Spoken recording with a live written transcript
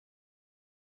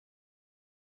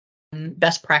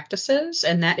best practices,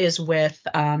 and that is with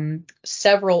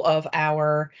several of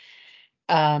our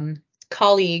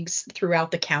colleagues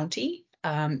throughout the county,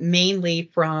 mainly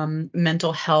from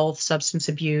mental health, substance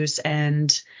abuse,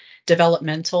 and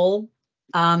developmental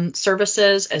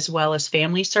services, as well as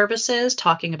family services,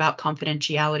 talking about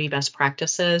confidentiality best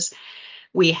practices.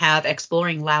 We have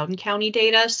exploring Loudoun County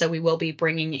data, so we will be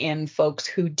bringing in folks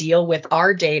who deal with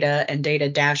our data and data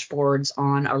dashboards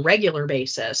on a regular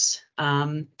basis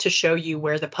to show you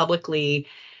where the publicly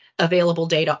available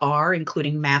data are,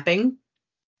 including mapping,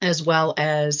 as well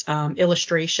as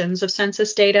illustrations of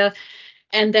census data.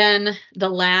 And then the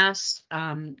last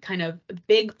kind of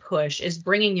big push is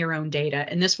bringing your own data,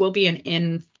 and this will be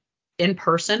an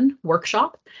in-person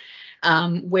workshop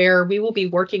where we will be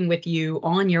working with you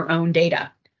on your own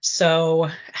data. So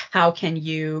how can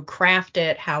you craft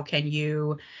it? How can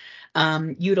you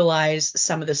utilize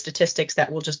some of the statistics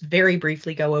that we'll just very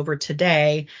briefly go over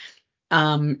today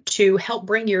to help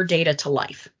bring your data to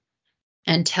life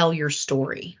and tell your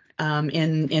story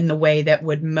in the way that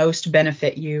would most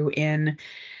benefit you in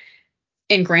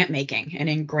grant making and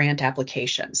in grant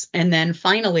applications. And then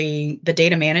finally, the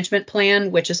data management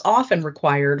plan, which is often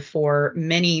required for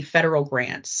many federal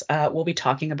grants. We'll be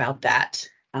talking about that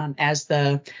as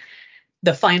the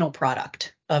final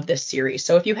product of this series.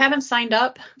 So if you haven't signed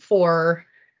up for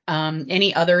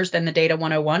any others than the Data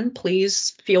 101,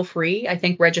 please feel free. I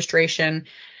think registration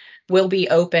will be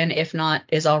open, if not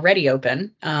is already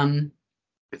open,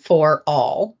 for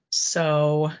all.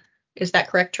 So is that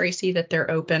correct, Tracy, that they're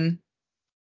open?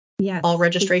 Yes. All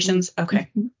registrations? Okay.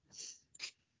 Mm-hmm.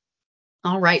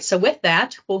 All right. So with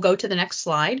that, we'll go to the next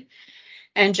slide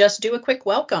and just do a quick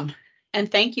welcome. And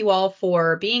thank you all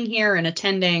for being here and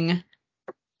attending.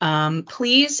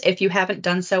 Please, if you haven't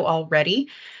done so already,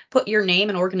 put your name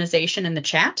and organization in the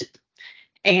chat,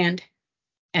 and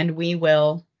we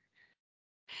will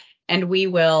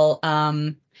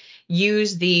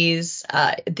use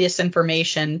this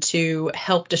information to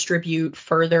help distribute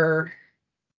further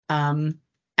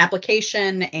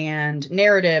application and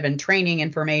narrative and training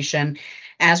information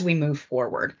as we move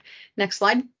forward. Next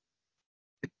slide.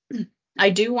 I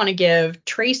do want to give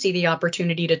Tracy the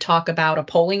opportunity to talk about a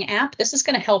polling app. This is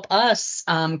going to help us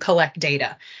collect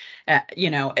data.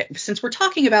 Since we're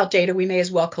talking about data, we may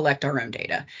as well collect our own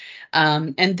data.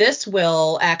 And this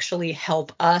will actually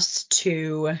help us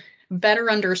to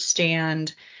better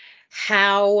understand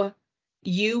how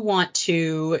you want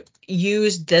to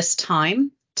use this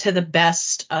time to the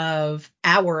best of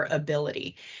our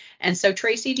ability. And so,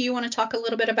 Tracy, do you want to talk a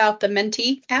little bit about the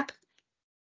Menti app?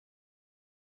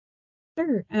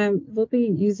 Sure. We'll be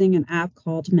using an app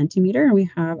called Mentimeter, and we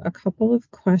have a couple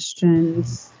of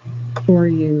questions for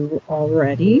you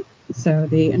already. So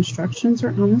the instructions are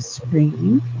on the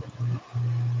screen.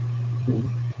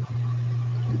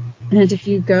 And if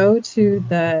you go to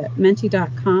the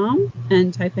menti.com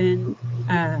and type in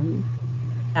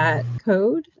that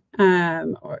code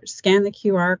or scan the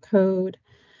QR code,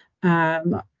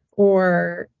 I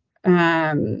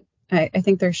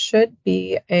think there should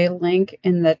be a link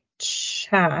in the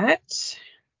chat.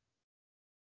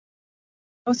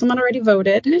 Oh, someone already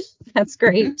voted. That's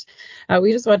great.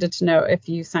 We just wanted to know if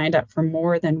you signed up for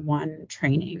more than one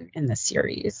training in the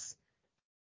series.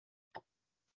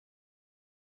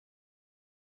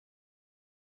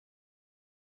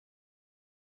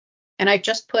 And I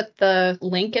just put the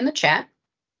link in the chat.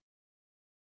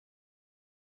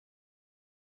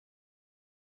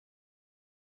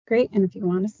 Great. And if you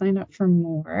want to sign up for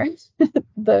more,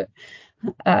 the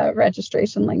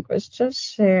registration link was just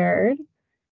shared.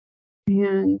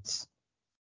 And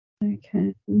I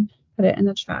can put it in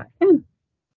the chat again.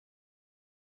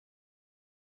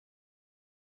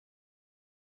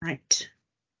 Right.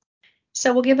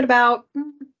 So we'll give it about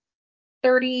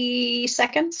 30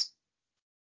 seconds.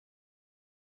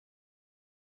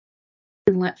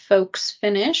 And let folks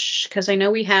finish, because I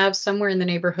know we have somewhere in the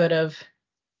neighborhood of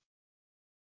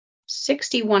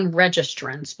 61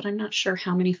 registrants, but I'm not sure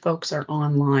how many folks are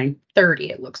online. 30,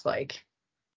 it looks like.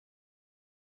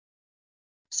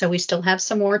 So we still have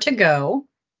some more to go.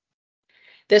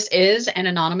 This is an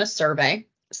anonymous survey,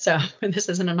 so this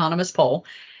is an anonymous poll.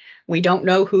 We don't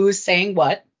know who's saying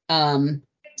what,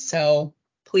 so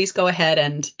please go ahead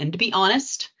and to be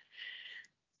honest.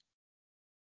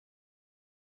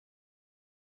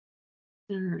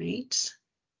 All right.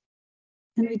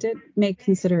 And we did make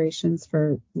considerations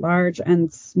for large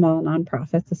and small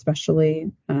nonprofits, especially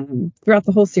throughout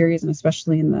the whole series, and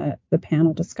especially in the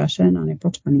panel discussion on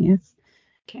April 20th.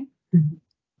 Okay.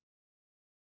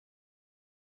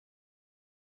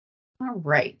 All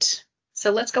right.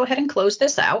 So let's go ahead and close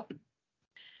this out.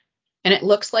 And it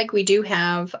looks like we do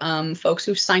have folks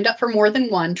who've signed up for more than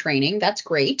one training. That's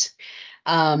great.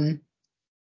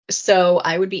 So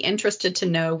I would be interested to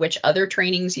know which other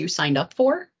trainings you signed up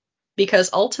for, because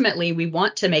ultimately we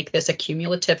want to make this a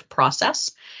cumulative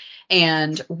process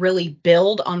and really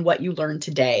build on what you learned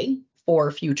today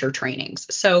for future trainings.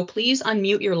 So please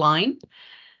unmute your line.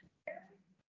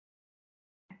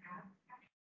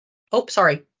 Oh,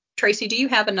 sorry. Tracy, do you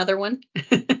have another one?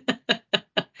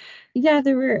 Yeah,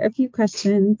 there were a few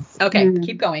questions. Okay,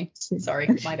 keep going. Sorry,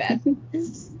 my bad.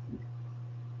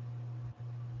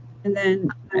 And then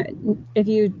if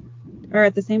you are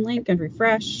at the same link and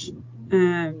refresh,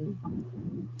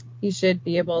 you should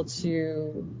be able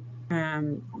to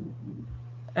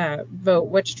vote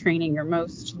which training you're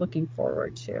most looking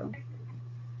forward to.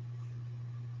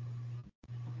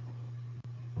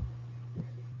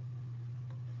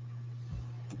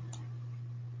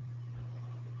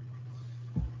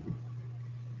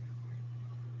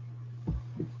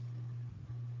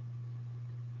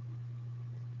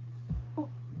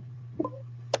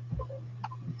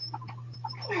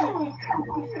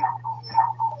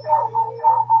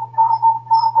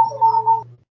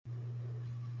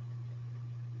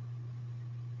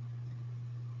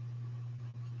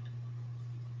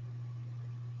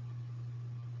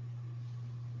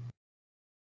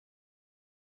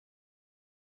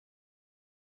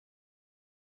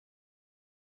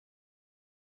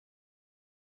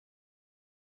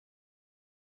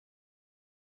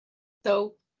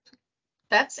 So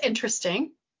that's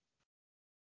interesting.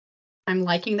 I'm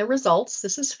liking the results.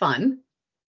 This is fun.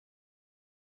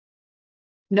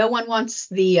 No one wants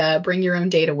the bring your own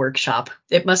data workshop.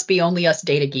 It must be only us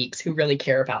data geeks who really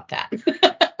care about that.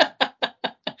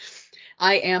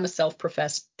 I am a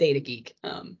self-professed data geek.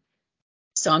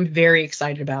 So I'm very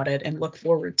excited about it and look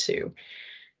forward to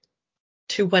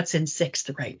what's in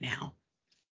sixth right now.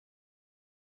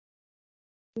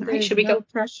 All right, should we go?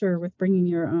 Pressure with bringing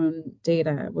your own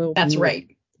data. Will That's be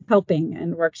right. Helping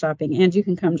and workshopping, and you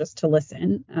can come just to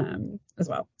listen as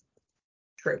well.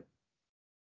 True.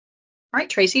 All right,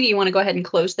 Tracy, do you want to go ahead and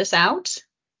close this out?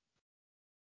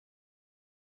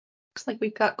 Looks like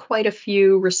we've got quite a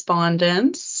few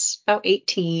respondents, about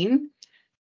 18.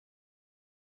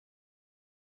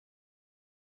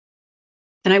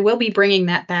 And I will be bringing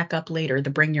that back up later, the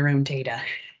bring your own data.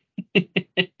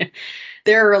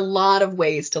 There are a lot of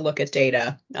ways to look at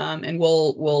data, and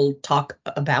we'll talk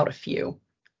about a few.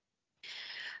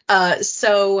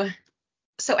 So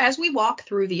as we walk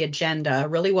through the agenda,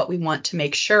 really what we want to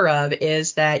make sure of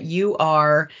is that you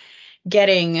are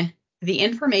getting the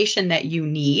information that you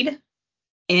need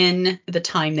in the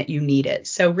time that you need it.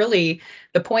 So really,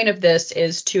 the point of this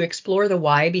is to explore the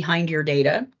why behind your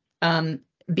data,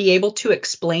 be able to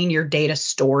explain your data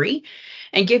story,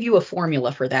 and give you a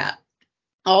formula for that.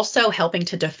 Also helping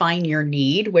to define your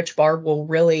need, which Barb will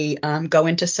really go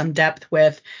into some depth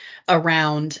with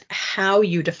around how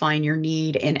you define your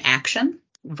need in action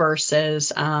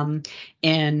versus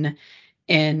in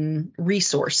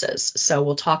resources. So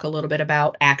we'll talk a little bit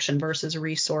about action versus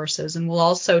resources, and we'll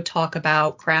also talk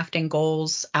about crafting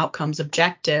goals, outcomes,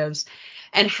 objectives,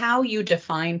 and how you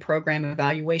define program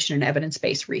evaluation and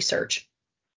evidence-based research.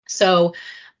 So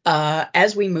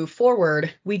as we move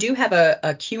forward, we do have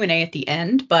a Q&A at the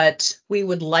end, but we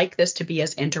would like this to be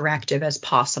as interactive as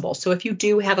possible. So if you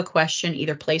do have a question,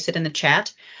 either place it in the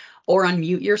chat or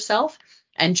unmute yourself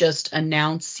and just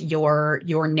announce your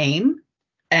name,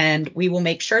 and we will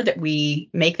make sure that we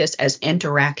make this as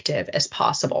interactive as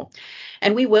possible.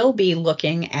 And we will be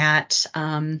looking at,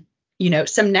 some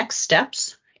next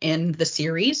steps in the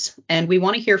series, and we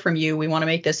want to hear from you. We want to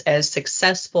make this as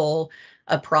successful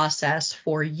a process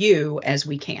for you as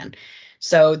we can.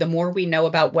 So the more we know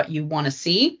about what you want to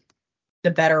see,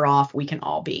 the better off we can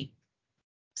all be.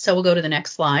 So we'll go to the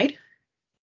next slide.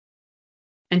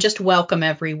 And just welcome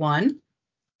everyone.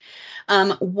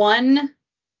 One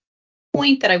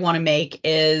point that I want to make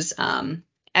is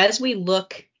as we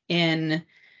look in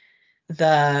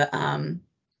the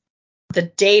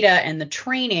data and the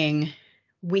training,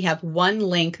 we have one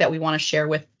link that we want to share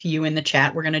with you in the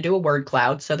chat. We're going to do a word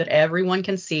cloud so that everyone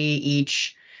can see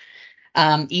each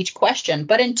question,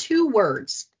 but in 2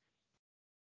 words.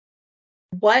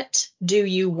 What do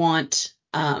you want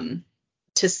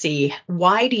to see?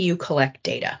 Why do you collect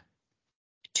data?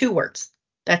 2 words.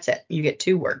 That's it. You get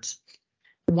 2 words.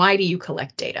 Why do you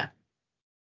collect data?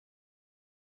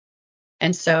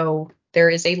 And so there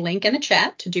is a link in the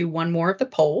chat to do one more of the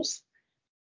polls.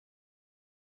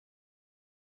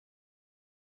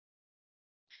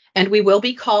 And we will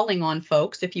be calling on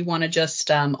folks if you want to just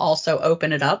also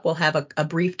open it up. We'll have a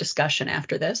brief discussion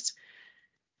after this.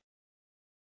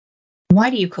 Why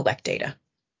do you collect data?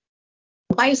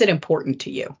 Why is it important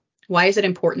to you? Why is it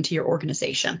important to your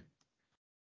organization?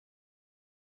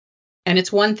 And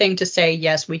it's one thing to say,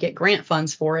 yes, we get grant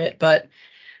funds for it, but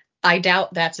I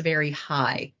doubt that's very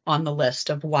high on the list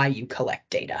of why you collect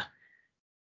data.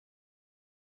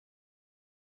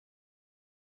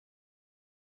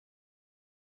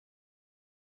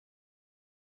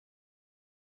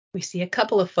 We see a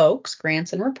couple of folks,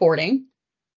 grants and reporting.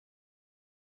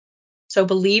 So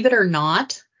believe it or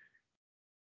not,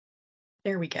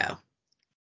 there we go.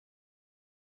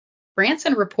 Grants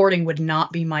and reporting would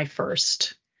not be my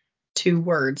first two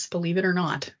words, believe it or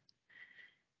not.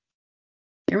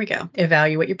 Here we go.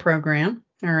 Evaluate your program.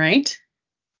 All right.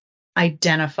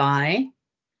 Identify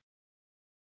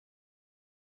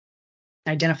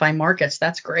markets.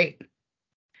 That's great.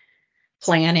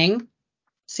 Planning.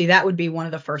 See, that would be one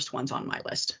of the first ones on my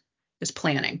list is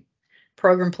planning.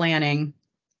 Program planning,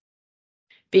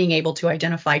 being able to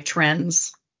identify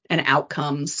trends and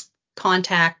outcomes,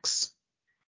 contacts,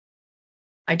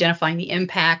 identifying the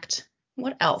impact.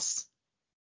 What else?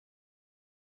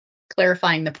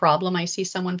 Clarifying the problem. I see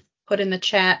someone put in the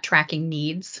chat, tracking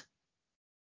needs.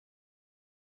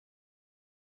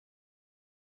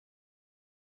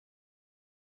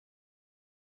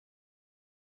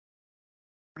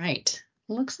 Right.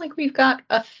 Looks like we've got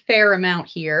a fair amount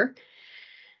here.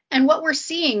 And what we're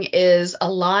seeing is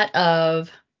a lot of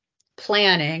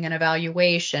planning and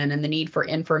evaluation and the need for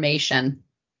information.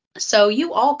 So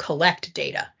you all collect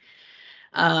data.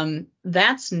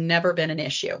 That's never been an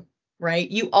issue, right?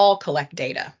 You all collect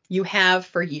data. You have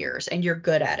for years and you're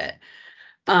good at it.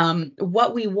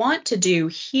 What we want to do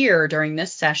here during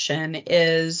this session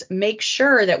is make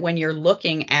sure that when you're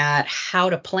looking at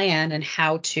how to plan and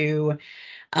how to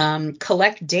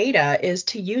collect data is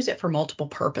to use it for multiple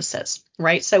purposes,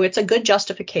 right? So it's a good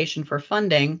justification for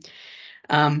funding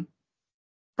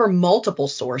for multiple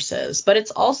sources, but it's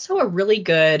also a really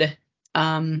good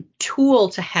tool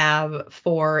to have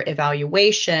for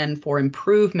evaluation, for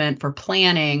improvement, for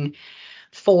planning,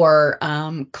 for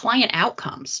client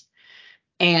outcomes,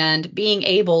 and being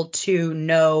able to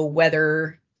know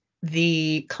whether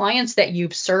the clients that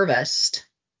you've serviced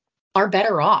are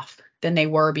better off than they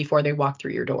were before they walked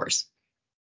through your doors,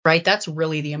 right? That's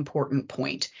really the important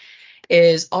point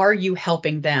is, are you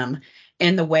helping them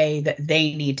in the way that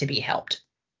they need to be helped?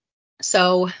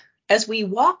 So as we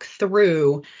walk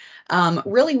through,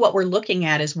 really what we're looking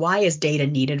at is, why is data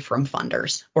needed from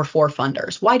funders or for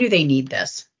funders? Why do they need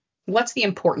this? What's the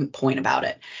important point about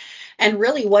it? And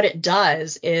really what it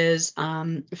does is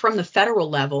from the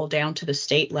federal level down to the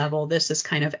state level, this is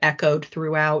kind of echoed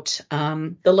throughout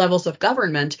the levels of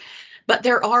government, but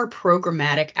there are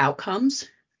programmatic outcomes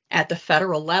at the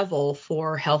federal level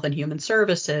for health and human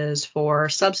services, for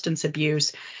substance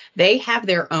abuse. They have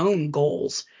their own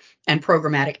goals and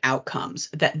programmatic outcomes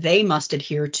that they must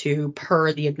adhere to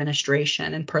per the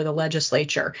administration and per the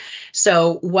legislature.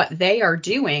 So what they are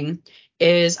doing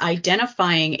is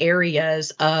identifying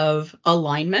areas of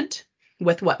alignment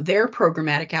with what their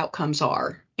programmatic outcomes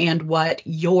are and what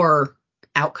your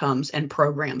outcomes and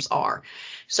programs are.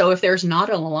 So if there's not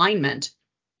an alignment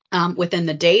within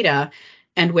the data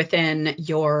and within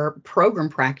your program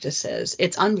practices,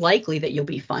 it's unlikely that you'll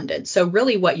be funded. So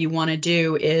really what you want to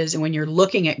do is, when you're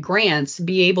looking at grants,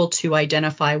 be able to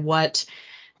identify what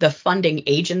the funding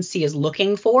agency is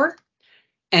looking for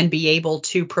and be able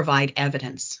to provide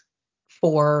evidence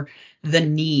for the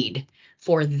need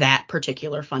for that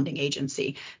particular funding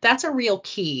agency. That's a real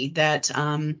key that,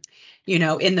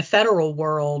 in the federal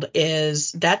world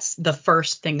that's the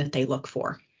first thing that they look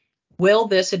for. Will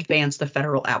this advance the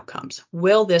federal outcomes?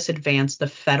 Will this advance the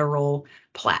federal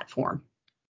platform?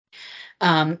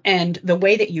 And the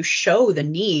way that you show the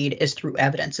need is through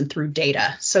evidence and through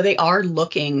data. So they are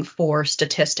looking for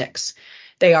statistics.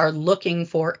 They are looking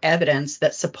for evidence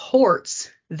that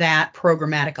supports that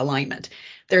programmatic alignment.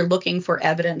 They're looking for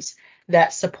evidence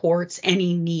that supports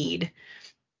any need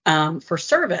for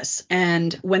service.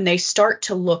 And when they start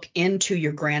to look into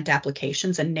your grant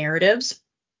applications and narratives,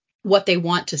 what they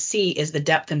want to see is the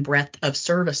depth and breadth of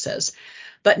services,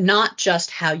 but not just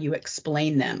how you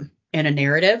explain them in a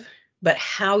narrative, but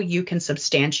how you can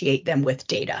substantiate them with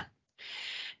data.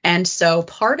 And so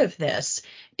part of this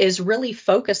is really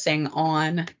focusing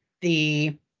on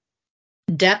the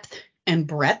depth and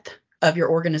breadth of your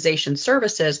organization's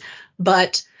services,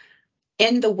 but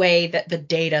in the way that the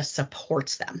data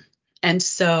supports them. And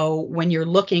so when you're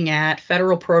looking at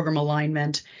federal program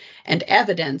alignment and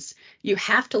evidence, you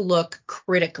have to look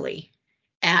critically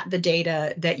at the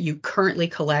data that you currently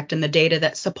collect and the data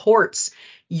that supports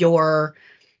your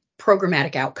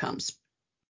programmatic outcomes.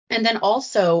 And then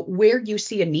also where you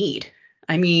see a need.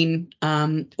 I mean,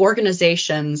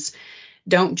 organizations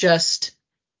don't just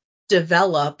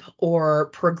develop or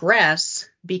progress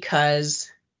because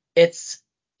it's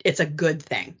a good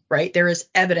thing, right? There is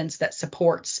evidence that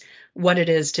supports what it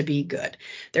is to be good.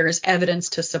 There is evidence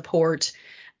to support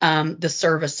the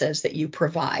services that you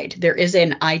provide. There is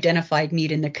an identified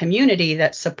need in the community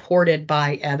that's supported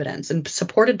by evidence and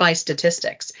supported by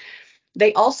statistics.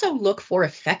 They also look for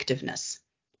effectiveness.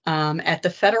 At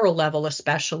the federal level,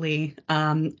 especially,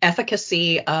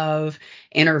 efficacy of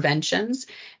interventions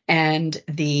and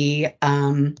the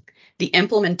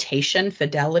implementation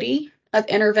fidelity of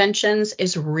interventions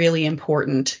is really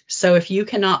important. So if you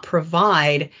cannot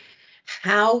provide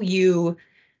how you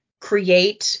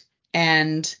create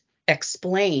and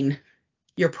explain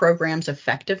your program's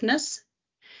effectiveness,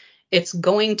 it's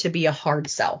going to be a hard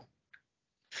sell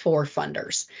for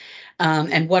funders.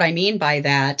 And what I mean by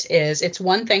that is it's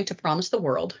one thing to promise the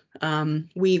world.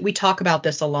 We talk about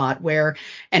this a lot, where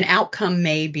an outcome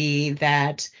may be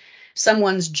that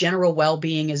someone's general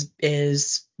well-being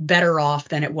is better off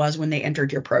than it was when they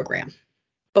entered your program.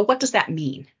 But what does that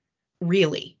mean,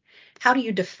 really? How do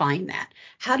you define that?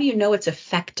 How do you know it's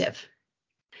effective?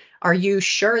 Are you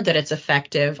sure that it's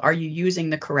effective? Are you using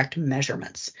the correct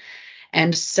measurements?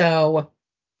 And so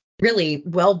really,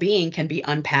 well-being can be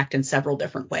unpacked in several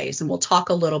different ways. And we'll talk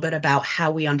a little bit about how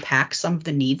we unpack some of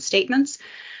the need statements.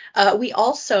 We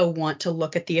also want to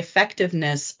look at the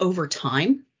effectiveness over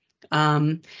time.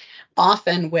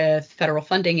 Often with federal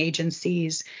funding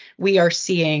agencies, we are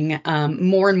seeing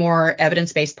more and more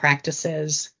evidence-based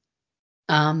practices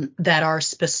that are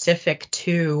specific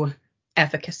to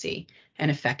efficacy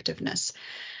and effectiveness.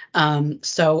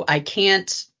 So I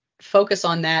can't focus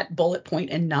on that bullet point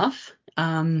enough.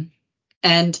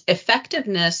 And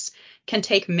effectiveness can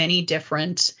take many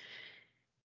different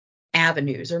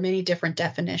avenues or many different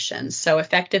definitions. So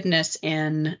effectiveness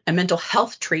in a mental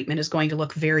health treatment is going to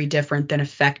look very different than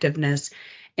effectiveness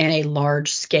in a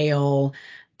large scale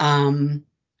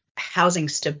housing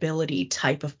stability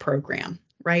type of program,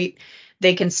 right?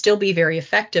 They can still be very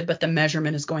effective, but the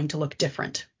measurement is going to look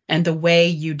different. And the way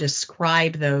you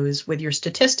describe those with your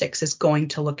statistics is going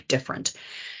to look different.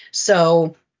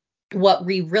 So what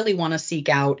we really want to seek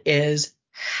out is,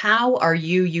 how are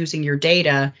you using your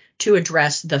data to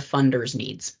address the funder's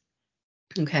needs?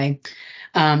 Okay.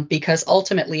 Because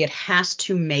ultimately it has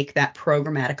to make that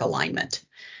programmatic alignment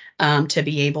to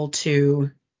be able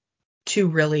to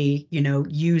really,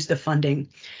 use the funding.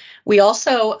 We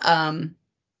also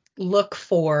look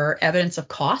for evidence of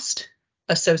cost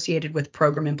associated with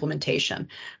program implementation.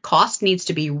 Cost needs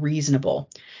to be reasonable,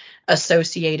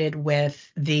 associated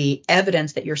with the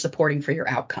evidence that you're supporting for your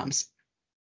outcomes.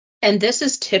 And this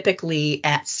is typically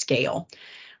at scale,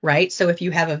 right? So if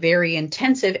you have a very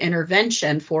intensive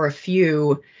intervention for a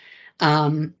few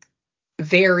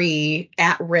very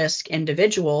at-risk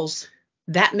individuals,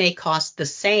 that may cost the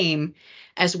same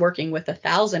as working with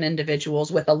 1,000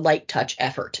 individuals with a light touch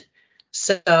effort.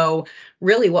 So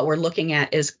really what we're looking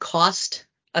at is cost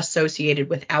associated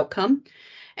with outcome.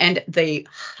 And the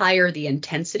higher the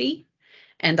intensity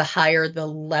and the higher the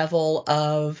level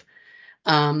of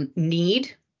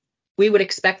need, we would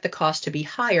expect the cost to be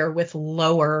higher with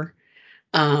lower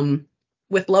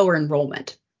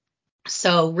enrollment.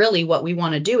 So really what we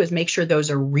want to do is make sure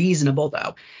those are reasonable,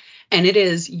 though. And it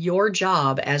is your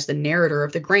job as the narrator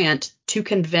of the grant to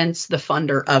convince the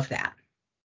funder of that.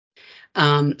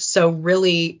 So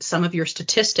really some of your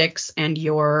statistics and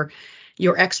your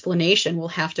explanation will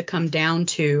have to come down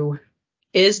to,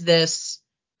 is this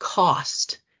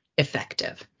cost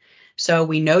effective? So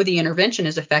we know the intervention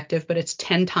is effective, but it's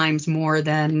 10 times more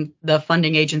than the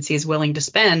funding agency is willing to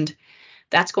spend.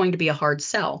 That's going to be a hard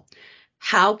sell.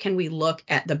 How can we look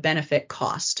at the benefit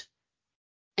cost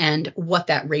and what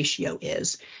that ratio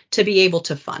is to be able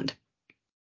to fund?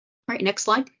 All right, next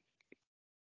slide.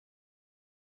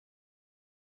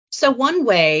 So one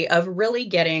way of really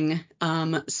getting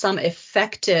some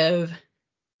effective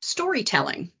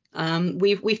storytelling,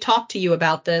 we've talked to you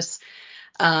about this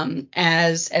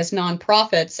as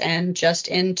nonprofits and just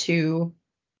into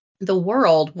the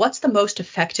world. What's the most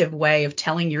effective way of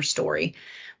telling your story?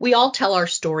 We all tell our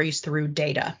stories through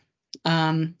data.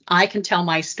 I can tell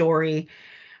my story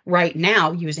right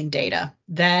now using data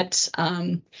that,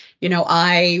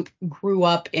 I grew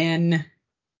up in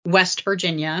West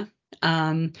Virginia.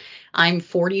 I'm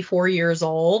 44 years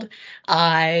old.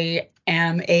 I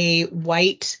am a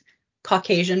white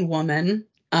Caucasian woman.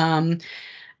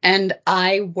 And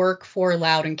I work for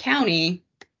Loudoun County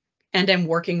and am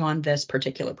working on this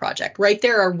particular project, right?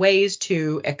 There are ways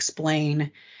to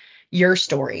explain your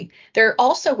story. There are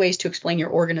also ways to explain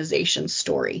your organization's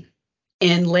story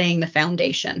in laying the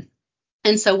foundation.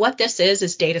 And so what this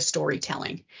is data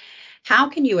storytelling. How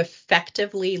can you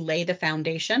effectively lay the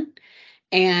foundation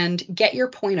and get your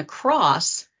point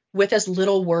across with as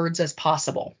little words as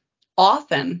possible?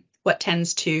 Often, what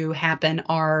tends to happen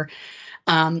are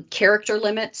character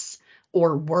limits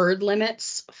or word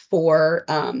limits for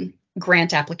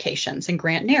grant applications and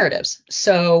grant narratives.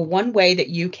 So one way that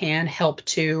you can help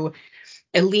to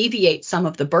alleviate some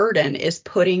of the burden is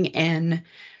putting in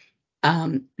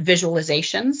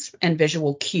visualizations and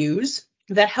visual cues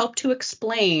that help to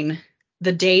explain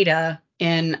the data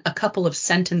in a couple of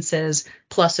sentences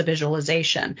plus a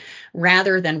visualization,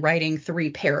 rather than writing 3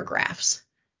 paragraphs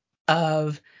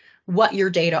of what your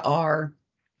data are,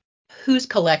 who's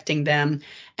collecting them,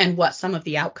 and what some of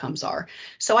the outcomes are.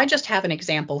 So I just have an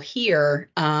example here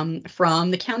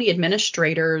from the county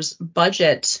administrator's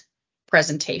budget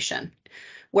presentation,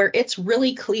 where it's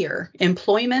really clear.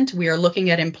 Employment, we are looking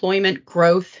at employment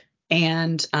growth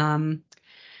and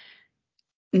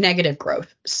negative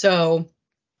growth. So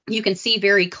you can see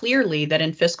very clearly that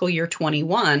in fiscal year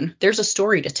 21, there's a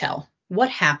story to tell. What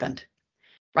happened,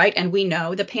 right? And we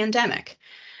know the pandemic.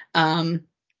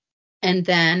 And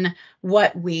then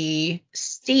what we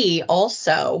see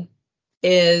also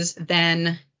is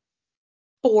then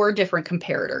 4 different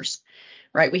comparators,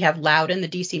 right? We have Loudoun, the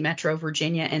DC Metro,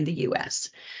 Virginia, and the US.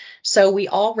 So we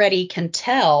already can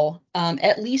tell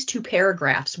at least 2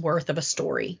 paragraphs worth of a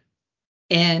story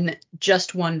in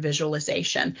just one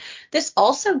visualization. This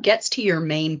also gets to your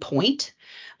main point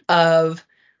of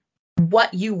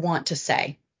what you want to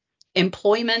say.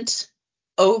 Employment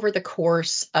over the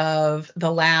course of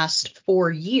the last 4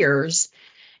 years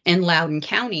in Loudoun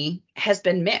County has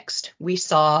been mixed. We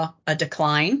saw a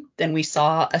decline, then we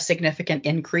saw a significant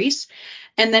increase,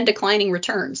 and then declining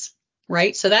returns,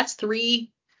 right? So that's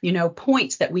 3,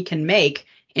 points that we can make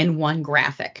in one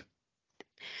graphic.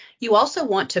 You also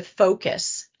want to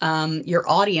focus your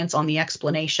audience on the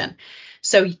explanation.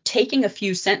 So taking a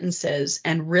few sentences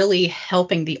and really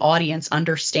helping the audience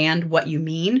understand what you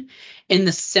mean in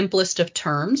the simplest of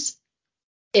terms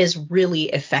is really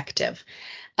effective.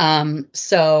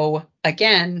 So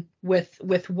again,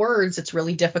 with words, it's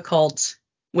really difficult.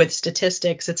 With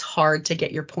statistics, it's hard to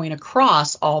get your point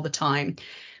across all the time,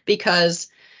 because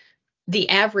the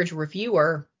average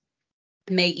reviewer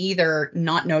may either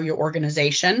not know your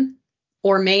organization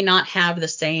or may not have the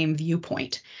same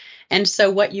viewpoint. And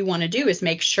so what you want to do is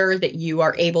make sure that you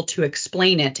are able to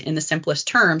explain it in the simplest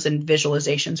terms, and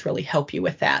visualizations really help you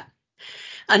with that.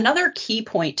 Another key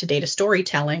point to data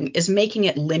storytelling is making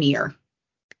it linear.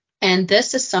 And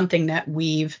this is something that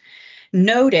we've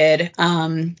noted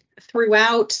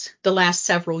throughout the last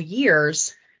several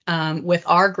years with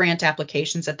our grant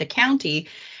applications at the county,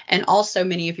 and also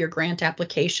many of your grant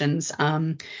applications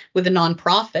with the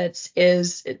nonprofits,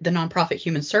 is the nonprofit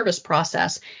human service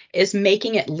process is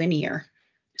making it linear.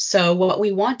 So what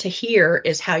we want to hear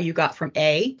is how you got from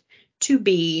A to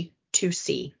B to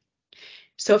C.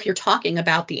 So if you're talking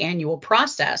about the annual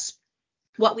process,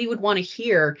 what we would want to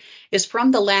hear is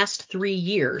from the last 3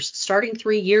 years, starting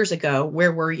 3 years ago,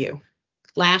 where were you?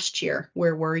 Last year,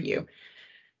 where were you?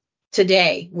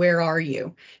 Today, where are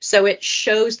you? So it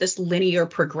shows this linear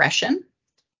progression,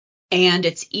 and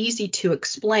it's easy to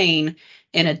explain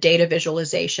in a data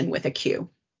visualization with a cue.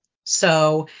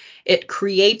 So it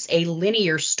creates a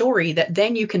linear story that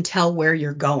then you can tell where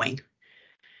you're going.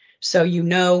 So you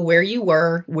know where you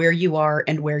were, where you are,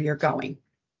 and where you're going.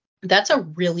 That's a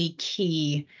really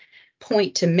key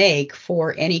point to make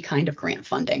for any kind of grant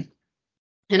funding.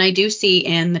 And I do see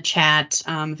in the chat,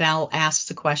 Val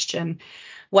asks a question,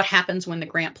 what happens when the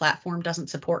grant platform doesn't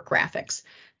support graphics?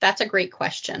 That's a great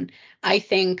question. I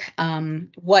think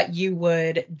what you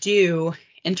would do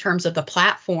in terms of the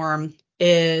platform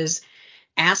is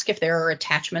ask if there are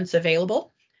attachments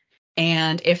available.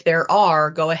 And if there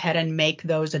are, go ahead and make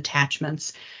those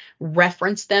attachments,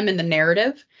 reference them in the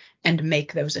narrative, and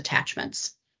make those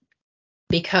attachments.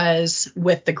 Because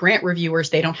with the grant reviewers,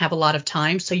 they don't have a lot of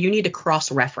time, so you need to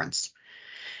cross-reference.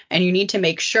 And you need to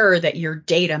make sure that your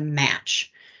data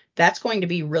match. That's going to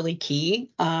be really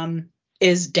key,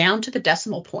 is down to the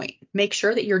decimal point. Make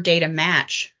sure that your data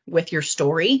match with your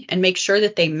story, and make sure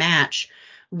that they match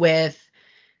with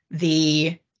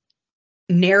the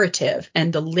narrative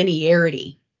and the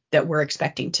linearity that we're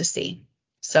expecting to see.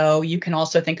 So you can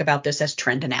also think about this as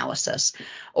trend analysis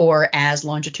or as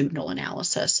longitudinal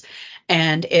analysis.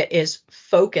 And it is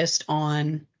focused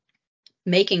on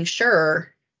making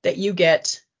sure that you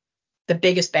get the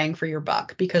biggest bang for your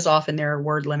buck, because often there are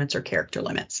word limits or character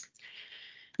limits.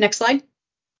 Next slide.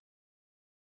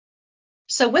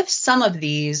 So with some of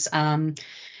these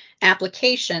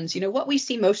applications, what we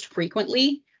see most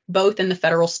frequently, both in the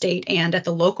federal, state, and at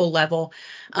the local level,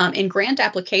 in grant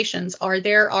applications,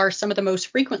 there are some of the most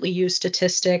frequently used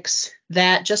statistics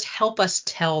that just help us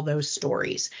tell those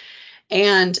stories.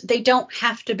 And they don't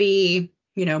have to be,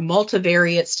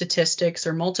 multivariate statistics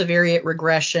or multivariate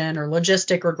regression or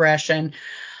logistic regression.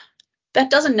 That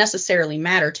doesn't necessarily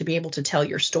matter to be able to tell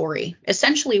your story.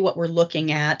 Essentially, what we're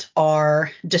looking at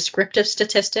are descriptive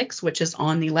statistics, which is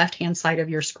on the left-hand side of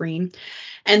your screen,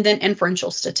 and then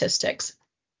inferential statistics,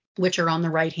 which are on the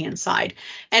right-hand side.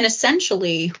 And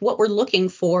essentially, what we're looking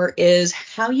for is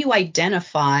how you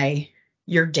identify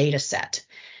your data set.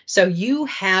 So you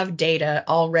have data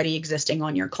already existing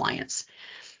on your clients.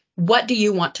 What do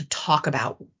you want to talk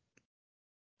about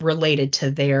related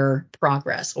to their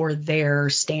progress or their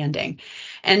standing?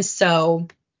 And so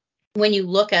when you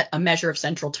look at a measure of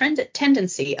central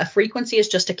tendency, a frequency is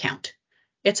just a count.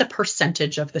 It's a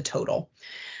percentage of the total.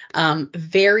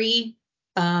 Very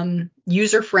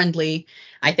user-friendly.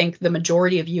 I think the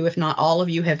majority of you, if not all of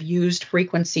you, have used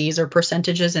frequencies or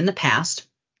percentages in the past.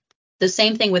 The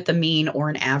same thing with the mean or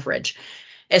an average.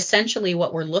 Essentially,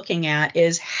 what we're looking at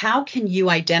is how can you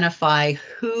identify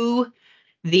who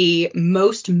the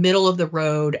most middle of the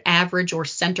road average or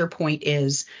center point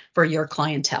is for your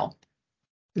clientele,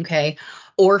 okay,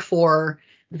 or for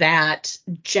that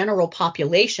general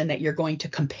population that you're going to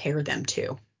compare them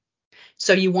to.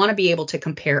 So you want to be able to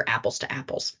compare apples to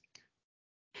apples.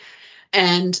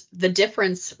 And the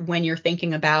difference when you're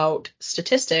thinking about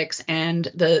statistics and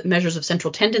the measures of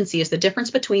central tendency is the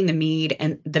difference between the mean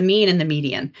and the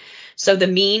median. So the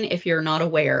mean, if you're not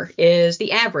aware, is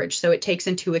the average. So it takes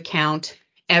into account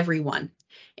everyone,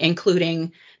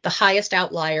 including the highest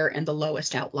outlier and the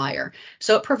lowest outlier.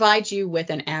 So it provides you with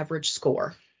an average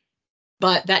score.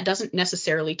 But that doesn't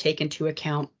necessarily take into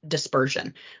account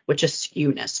dispersion, which is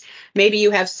skewness. Maybe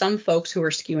you have some folks who are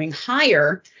skewing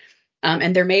higher,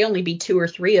 and there may only be 2 or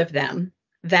 3 of them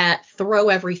that throw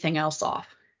everything else off.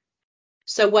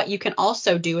 So what you can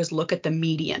also do is look at the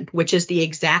median, which is the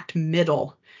exact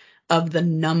middle of the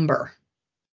number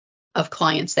of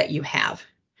clients that you have.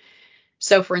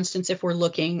 So for instance, if we're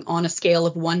looking on a scale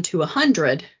of 1 to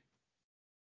 100,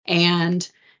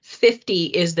 and 50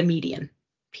 is the median,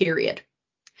 period.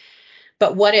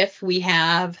 But what if we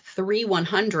have 3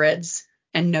 100s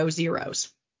and no zeros?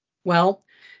 Well,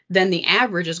 then the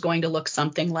average is going to look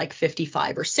something like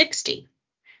 55 or 60,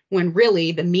 when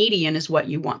really the median is what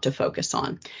you want to focus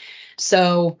on.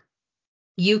 So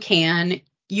you can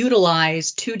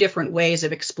utilize 2 different ways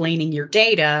of explaining your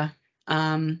data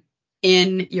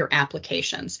in your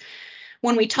applications.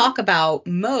 When we talk about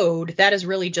mode, that is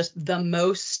really just the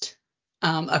most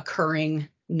occurring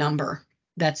number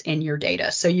that's in your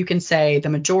data. So you can say the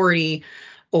majority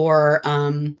or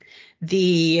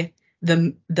the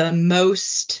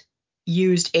most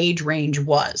used age range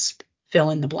was,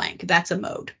 fill in the blank. That's a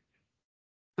mode.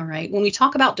 All right. When we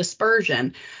talk about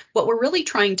dispersion, what we're really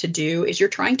trying to do is you're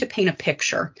trying to paint a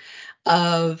picture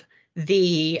of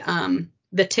the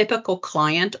typical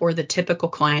client or the typical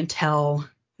clientele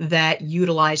that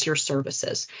utilize your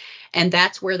services. And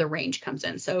that's where the range comes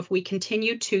in. So if we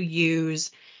continue to use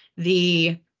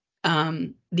the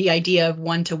idea of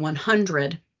 1 to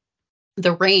 100,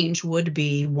 the range would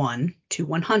be 1 to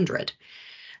 100.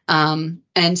 And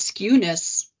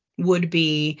skewness would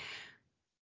be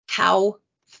how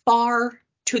far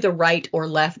to the right or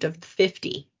left of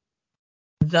 50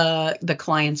 the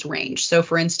client's range. So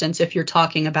for instance, if you're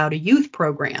talking about a youth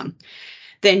program,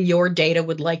 then your data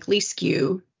would likely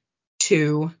skew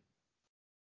to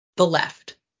the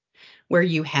left, where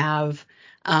you have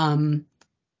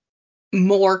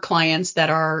more clients that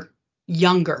are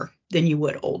younger than you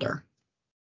would older.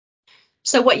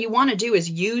 So what you want to do is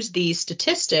use these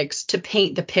statistics to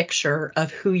paint the picture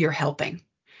of who you're helping.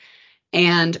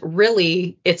 And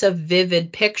really, it's a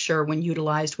vivid picture when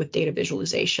utilized with data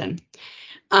visualization.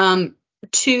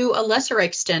 To a lesser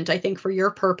extent, I think for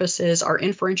your purposes, are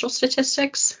inferential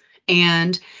statistics.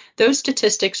 And those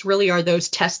statistics really are those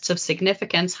tests of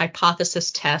significance,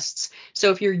 hypothesis tests.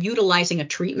 So if you're utilizing a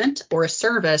treatment or a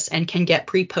service and can get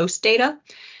pre-post data,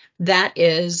 that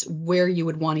is where you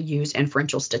would want to use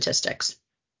inferential statistics.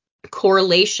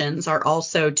 Correlations are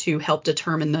also to help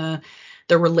determine the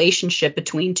relationship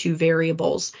between 2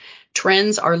 variables.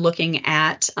 Trends are looking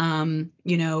at,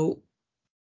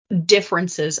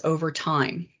 differences over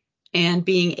time and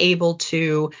being able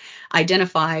to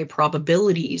identify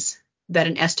probabilities that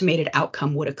an estimated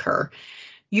outcome would occur.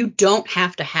 You don't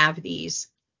have to have these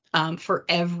for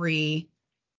every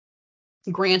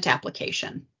grant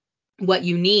application. What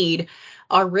you need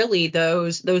are really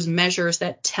those measures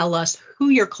that tell us who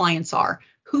your clients are,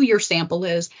 who your sample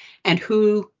is, and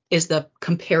who is the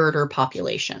comparator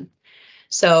population.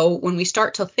 So when we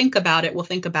start to think about it, we'll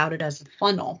think about it as a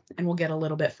funnel, and we'll get a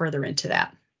little bit further into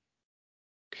that.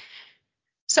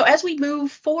 So as we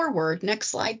move forward, next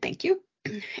slide, thank you.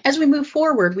 As we move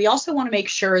forward, we also want to make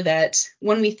sure that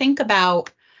when we think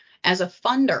about as a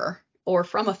funder or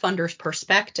from a funder's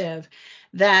perspective,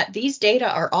 that these data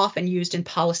are often used in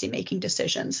policymaking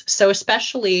decisions. So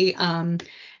especially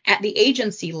at the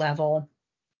agency level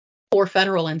for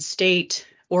federal and state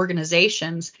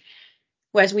organizations,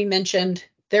 as we mentioned,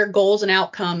 their goals and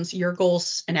outcomes, your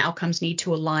goals and outcomes need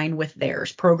to align with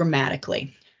theirs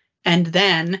programmatically. And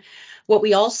then what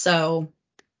we also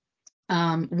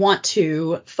want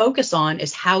to focus on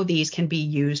is how these can be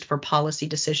used for policy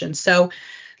decisions. So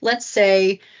let's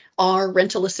say our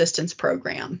rental assistance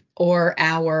program or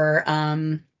our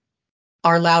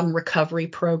Loudoun recovery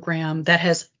program that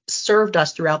has served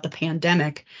us throughout the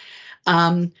pandemic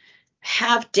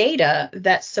have data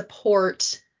that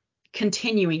support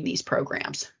continuing these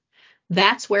programs.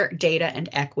 That's where data and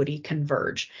equity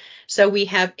converge. So we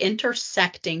have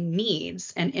intersecting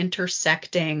needs and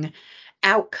intersecting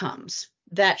outcomes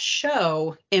that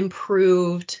show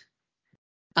improved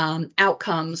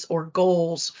outcomes or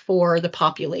goals for the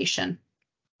population.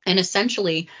 And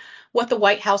essentially, what the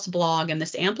White House blog and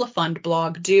this Amplifund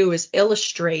blog do is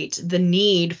illustrate the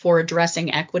need for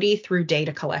addressing equity through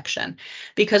data collection,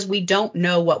 because we don't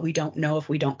know what we don't know if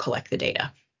we don't collect the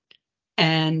data.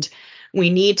 And we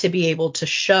need to be able to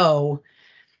show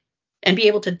and be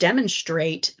able to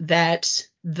demonstrate that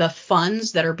the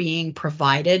funds that are being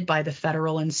provided by the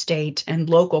federal and state and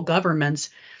local governments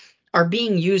are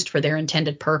being used for their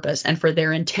intended purpose and for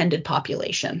their intended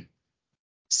population.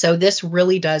 So this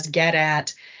really does get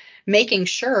at making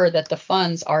sure that the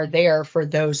funds are there for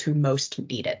those who most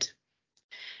need it.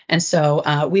 And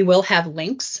so we will have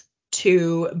links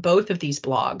to both of these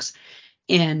blogs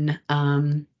in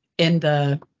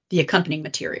the accompanying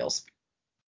materials.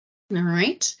 All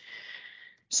right.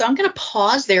 So I'm going to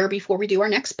pause there before we do our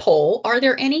next poll. Are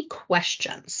there any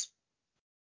questions?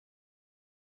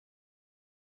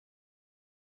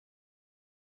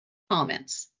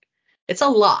 Comments? It's a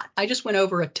lot. I just went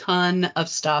over a ton of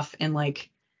stuff in like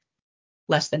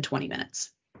less than 20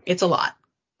 minutes. It's a lot.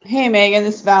 Hey, Megan,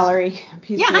 this is Valerie.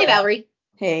 Hi, Valerie.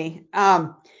 Hey.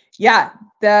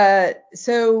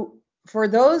 So for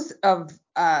those of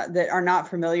that are not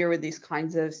familiar with these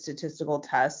kinds of statistical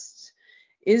tests,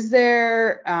 is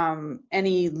there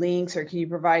any links, or can you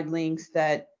provide links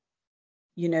that,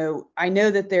 I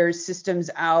know that there's systems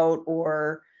out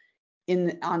or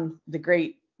on the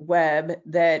great web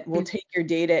that will take your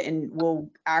data and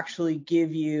will actually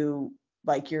give you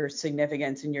like your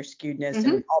significance and your skewedness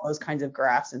and all those kinds of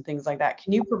graphs and things like that.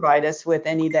 Can you provide us with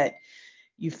any that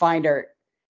you find are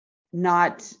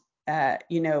not, a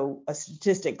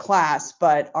statistic class,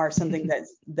 but are something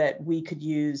that we could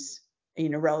use,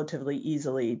 relatively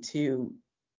easily to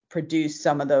produce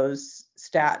some of those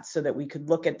stats so that we could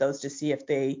look at those to see if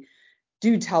they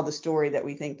do tell the story that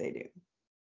we think they do?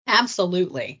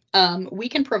 Absolutely. We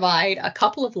can provide a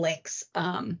couple of links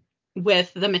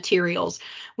with the materials.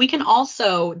 We can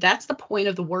also, that's the point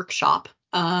of the workshop,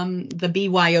 the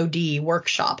BYOD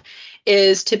workshop,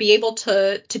 is to be able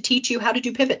to teach you how to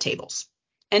do pivot tables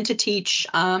and to teach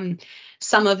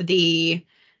some of the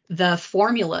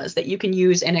formulas that you can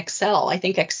use in Excel. I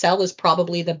think Excel is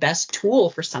probably the best tool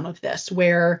for some of this,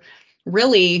 where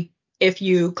really if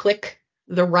you click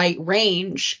the right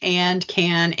range and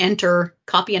can enter,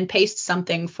 copy and paste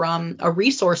something from a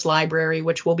resource library,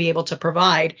 which we'll be able to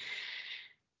provide,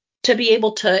 to be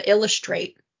able to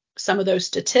illustrate some of those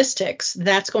statistics,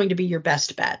 that's going to be your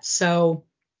best bet. So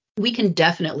we can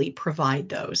definitely provide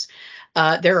those.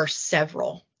 There are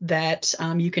several that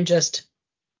you can just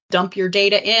dump your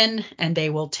data in and they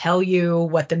will tell you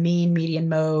what the mean, median,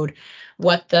 mode,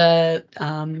 what the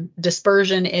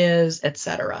dispersion is,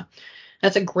 etc.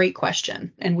 That's a great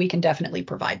question, and we can definitely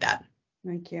provide that.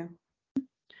 Thank you.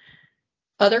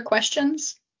 Other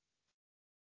questions?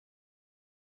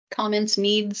 Comments,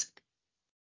 needs?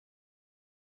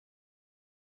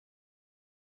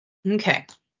 Okay.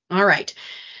 All right.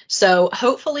 So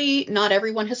hopefully not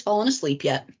everyone has fallen asleep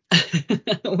yet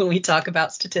when we talk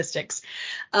about statistics.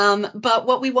 But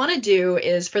what we want to do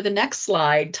is, for the next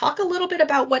slide, talk a little bit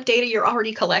about what data you're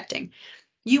already collecting.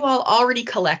 You all already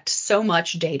collect so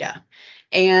much data.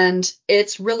 And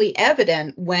it's really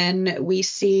evident when we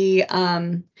see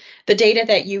the data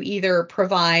that you either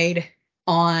provide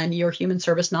on your human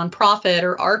service nonprofit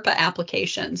or ARPA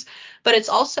applications, but it's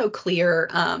also clear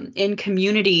in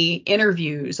community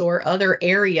interviews or other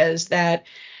areas that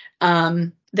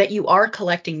that you are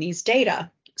collecting these data.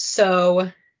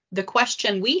 So the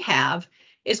question we have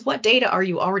is, what data are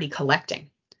you already collecting?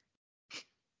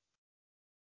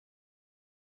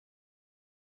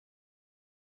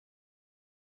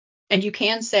 And you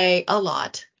can say a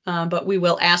lot, but we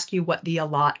will ask you what the a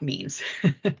lot means.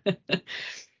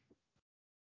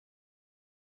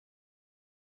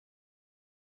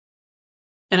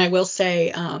 And I will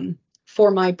say,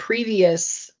 for my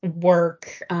previous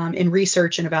work in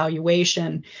research and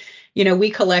evaluation, we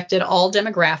collected all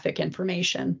demographic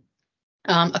information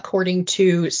according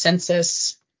to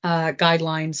census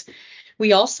guidelines.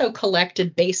 We also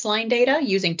collected baseline data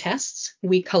using tests.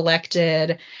 We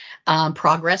collected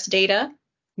progress data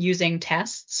using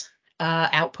tests,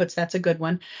 outputs. That's a good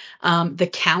one. The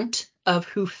count of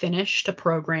who finished a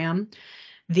program,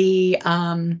 the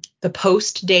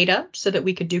post data so that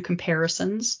we could do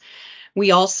comparisons.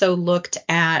 We also looked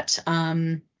at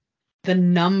the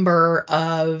number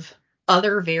of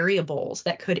other variables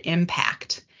that could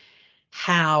impact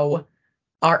how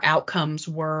our outcomes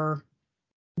were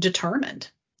determined,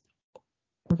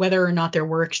 whether or not there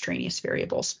were extraneous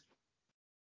variables.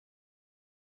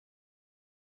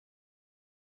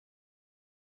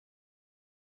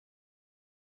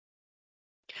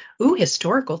 Ooh,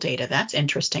 historical data. That's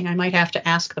interesting. I might have to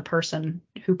ask the person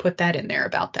who put that in there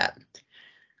about that.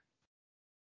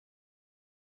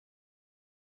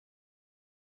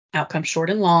 Outcome short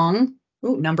and long.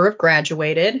 Ooh, number of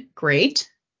graduated.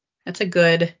 Great. That's a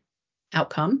good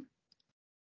outcome.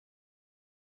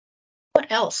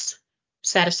 What else?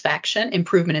 Satisfaction,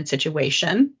 improvement in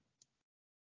situation.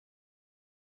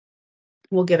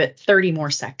 We'll give it 30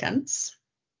 more seconds.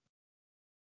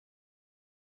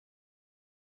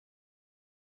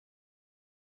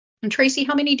 And Tracy,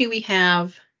 how many do we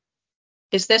have?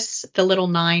 Is this the little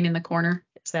 9 in the corner?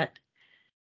 Is that?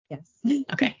 Yes.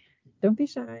 Okay. Don't be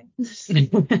shy.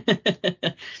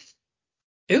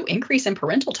 Ooh, increase in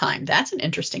parental time. That's an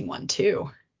interesting one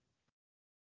too.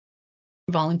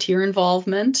 Volunteer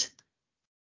involvement.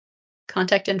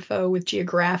 Contact info with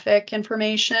geographic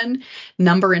information.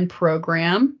 Number in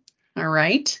program. All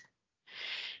right.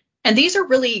 And these are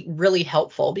really, really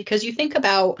helpful because you think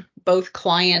about both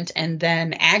client and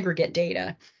then aggregate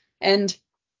data. And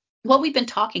what we've been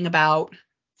talking about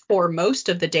for most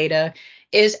of the data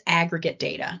is aggregate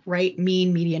data, right?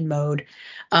 Mean, median, mode.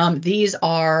 These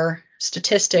are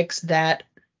statistics that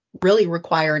really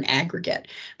require an aggregate.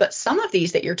 But some of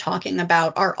these that you're talking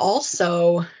about are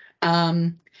also,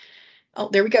 there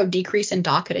we go, decrease in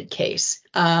docketed case.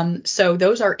 So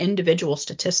those are individual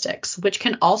statistics, which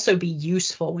can also be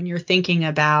useful when you're thinking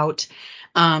about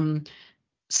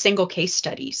single case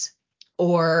studies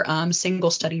or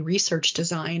single study research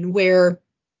design, where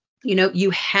you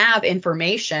have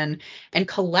information and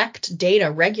collect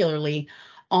data regularly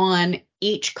on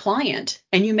each client,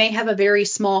 and you may have a very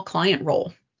small client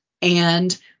roll.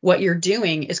 And what you're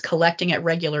doing is collecting at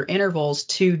regular intervals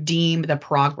to deem the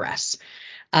progress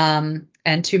and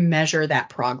to measure that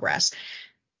progress.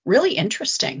 Really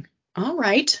interesting. All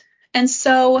right. And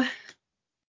so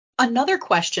another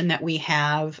question that we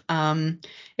have,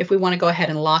 if we want to go ahead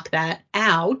and lock that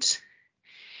out,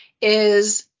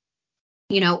 is,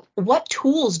 what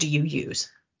tools do you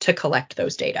use to collect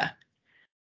those data?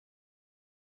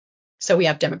 So we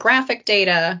have demographic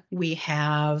data, we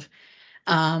have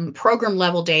program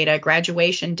level data,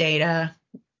 graduation data.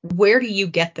 Where do you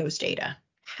get those data?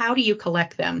 How do you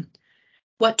collect them?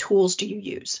 What tools do you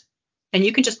use? And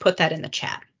you can just put that in the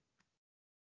chat.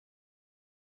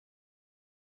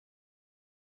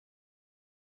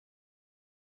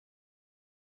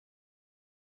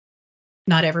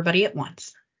 Not everybody at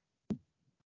once.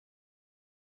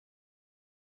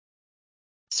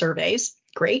 Surveys,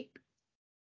 great.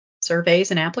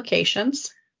 Surveys and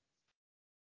applications.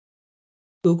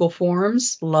 Google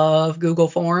Forms, love Google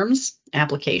Forms.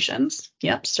 Applications,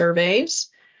 yep, surveys.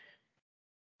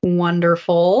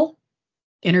 Wonderful.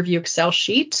 Interview Excel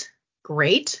sheet,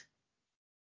 great.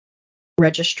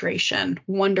 Registration,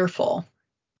 wonderful.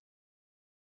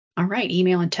 All right,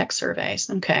 email and text surveys,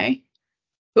 okay.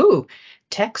 Ooh,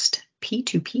 text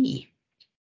P2P.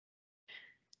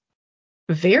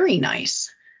 Very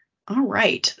nice. All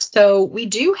right, so we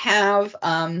do have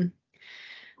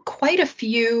quite a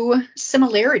few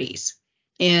similarities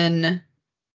in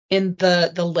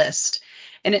the list.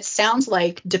 And it sounds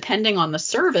like, depending on the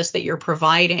service that you're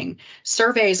providing,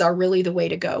 surveys are really the way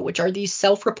to go, which are these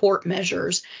self-report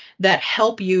measures that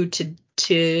help you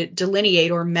to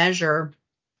delineate or measure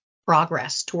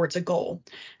progress towards a goal.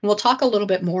 And we'll talk a little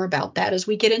bit more about that as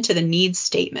we get into the needs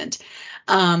statement,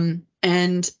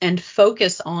 and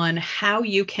focus on how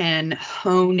you can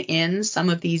hone in some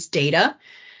of these data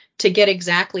to get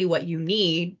exactly what you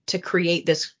need to create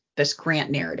this grant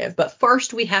narrative. But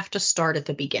first, we have to start at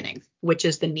the beginning, which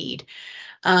is the need.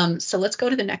 So let's go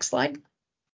to the next slide.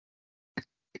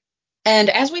 And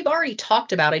as we've already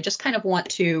talked about, I just kind of want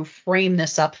to frame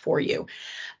this up for you.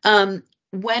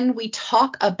 When we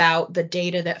talk about the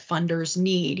data that funders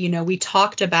need, we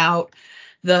talked about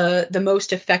the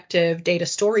most effective data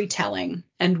storytelling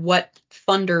and what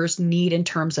funders need in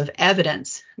terms of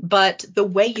evidence. But the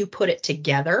way you put it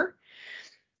together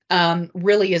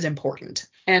really is important.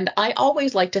 And I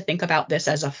always like to think about this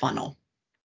as a funnel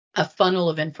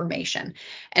of information.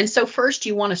 And so first,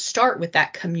 you want to start with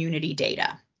that community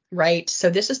data, right? So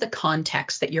this is the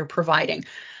context that you're providing.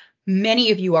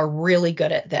 Many of you are really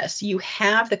good at this. You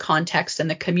have the context and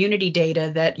the community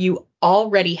data that you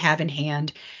already have in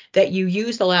hand, that you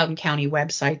use the Loudoun County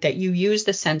website, that you use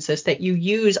the census, that you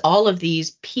use all of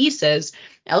these pieces,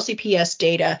 LCPS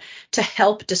data, to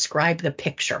help describe the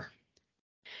picture.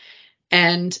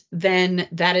 And then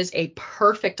that is a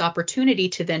perfect opportunity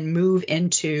to then move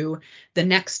into the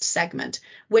next segment,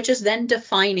 which is then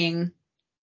defining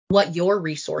what your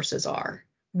resources are,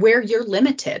 where you're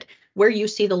limited, where you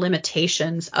see the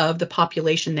limitations of the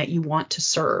population that you want to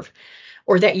serve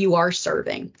or that you are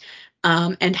serving,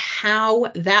 and how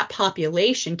that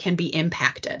population can be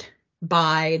impacted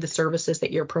by the services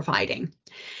that you're providing.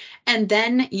 And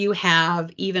then you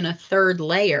have even a third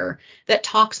layer that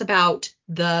talks about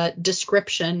the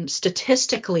description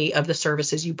statistically of the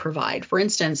services you provide. For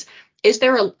instance, is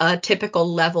there a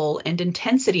typical level and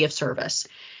intensity of service?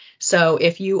 So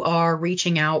if you are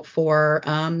reaching out for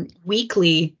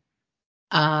weekly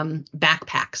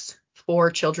backpacks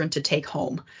for children to take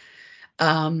home,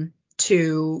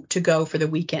 to go for the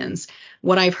weekends,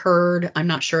 what I've heard, I'm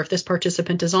not sure if this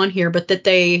participant is on here, but that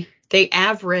they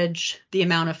average the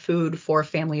amount of food for a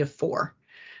family of 4,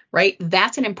 right?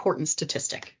 That's an important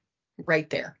statistic right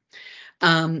there.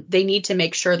 They need to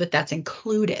make sure that that's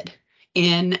included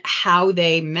in how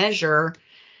they measure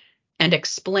and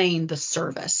explain the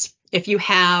service. If you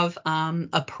have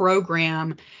a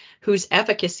program whose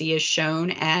efficacy is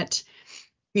shown at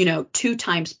 2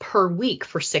 times per week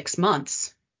for 6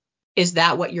 months, is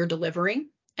that what you're delivering?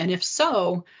 And if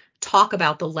so, talk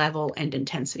about the level and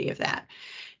intensity of that.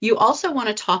 You also want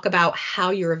to talk about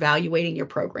how you're evaluating your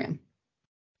program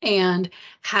and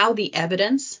how the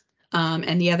evidence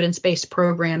and the evidence-based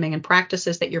programming and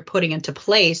practices that you're putting into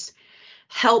place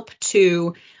help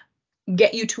to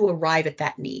get you to arrive at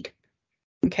that need.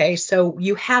 Okay, so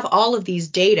you have all of these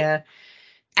data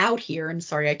out here, and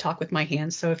sorry, I talk with my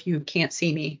hands, so if you can't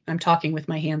see me, I'm talking with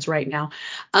my hands right now.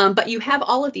 But you have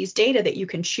all of these data that you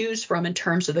can choose from in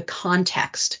terms of the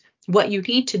context. What you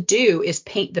need to do is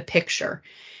paint the picture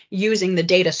using the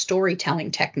data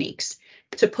storytelling techniques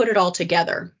to put it all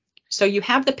together. So you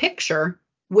have the picture.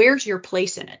 Where's your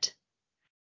place in it?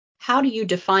 How do you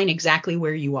define exactly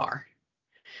where you are?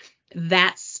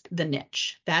 That's the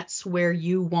niche. That's where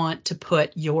you want to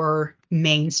put your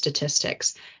main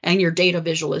statistics and your data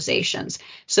visualizations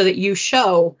so that you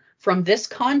show from this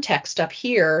context up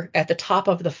here at the top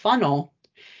of the funnel,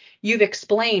 you've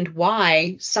explained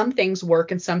why some things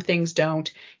work and some things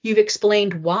don't. You've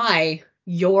explained why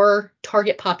your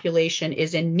target population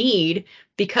is in need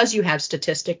because you have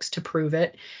statistics to prove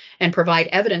it and provide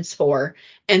evidence for.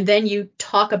 And then you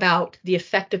talk about the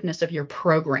effectiveness of your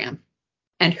program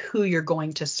and who you're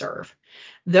going to serve.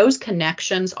 Those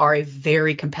connections are a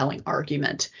very compelling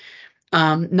argument,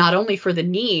 not only for the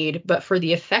need, but for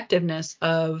the effectiveness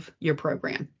of your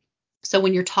program. So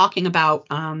when you're talking about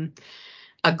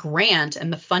a grant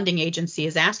and the funding agency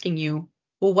is asking you,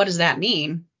 well, what does that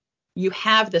mean? You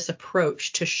have this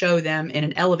approach to show them in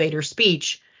an elevator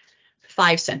speech,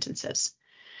 5 sentences.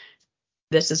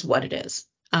 This is what it is.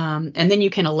 And then you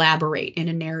can elaborate in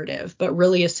a narrative, but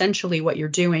really essentially what you're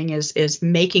doing is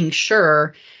making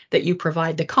sure that you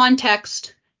provide the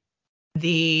context,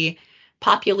 the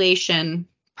population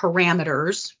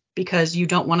parameters, because you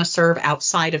don't want to serve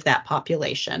outside of that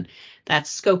population. That's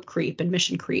scope creep and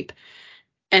mission creep.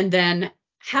 And then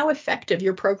how effective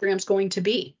your program's going to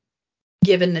be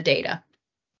given the data.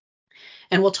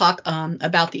 And we'll talk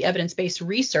about the evidence-based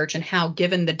research and how,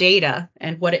 given the data,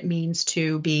 and what it means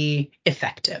to be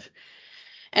effective.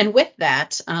 And with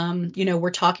that,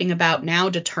 we're talking about now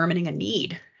determining a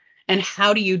need. And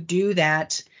how do you do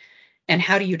that? And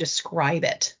how do you describe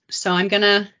it? So I'm going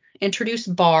to introduce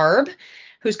Barb,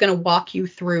 who's going to walk you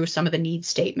through some of the need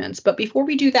statements. But before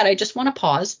we do that, I just want to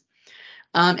pause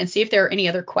and see if there are any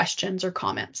other questions or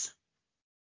comments.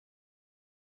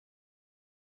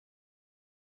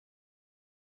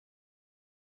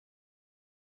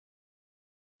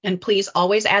 And please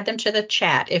always add them to the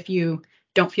chat if you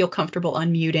don't feel comfortable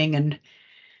unmuting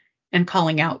and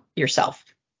calling out yourself.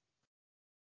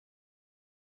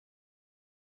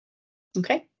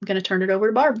 Okay, I'm going to turn it over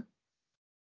to Barb.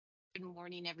 Good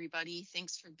morning, everybody.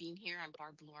 Thanks for being here. I'm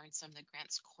Barb Lawrence. I'm the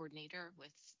grants coordinator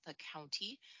with the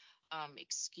county.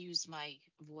 Excuse my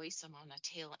voice. I'm on a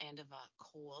tail end of a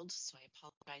cold, so I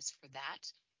apologize for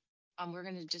that. We're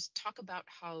going to just talk about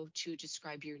how to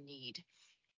describe your need.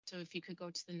 So if you could go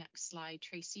to the next slide,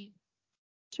 Tracy.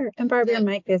 Sure. And Barb, your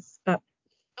mic is up.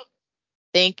 Oh,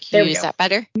 thank There you. we Is go. that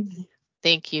better?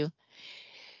 Thank you.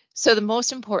 So the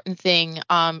most important thing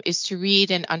is to read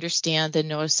and understand the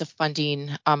Notice of Funding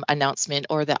announcement,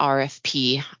 or the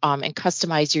RFP, and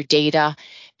customize your data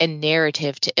and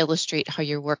narrative to illustrate how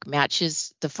your work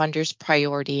matches the funder's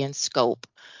priority and scope.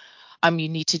 You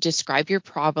need to describe your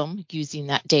problem using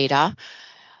that data.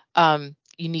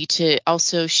 You need to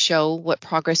also show what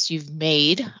progress you've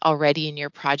made already in your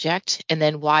project, and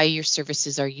then why your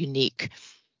services are unique.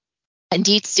 A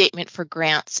need statement for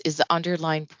grants is the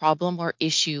underlying problem or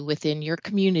issue within your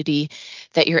community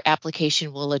that your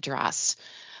application will address.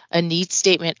 A need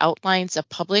statement outlines a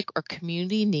public or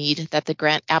community need that the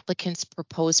grant applicant's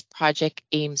proposed project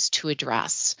aims to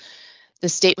address. The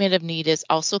statement of need is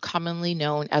also commonly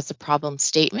known as the problem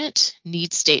statement,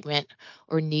 need statement,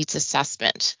 or needs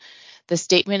assessment. The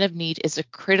statement of need is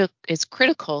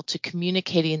critical to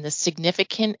communicating the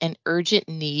significant and urgent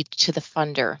need to the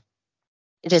funder.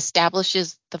 It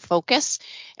establishes the focus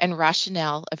and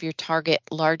rationale of your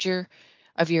larger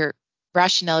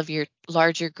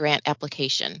grant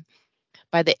application.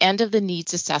 By the end of the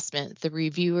needs assessment, the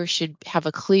reviewer should have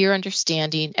a clear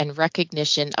understanding and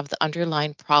recognition of the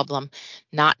underlying problem,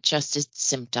 not just its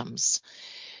symptoms.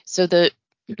 So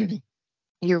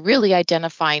you're really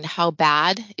identifying how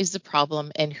bad is the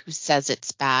problem and who says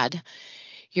it's bad.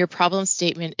 Your problem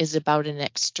statement is about an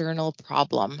external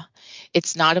problem.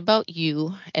 It's not about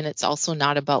you, and it's also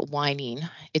not about whining.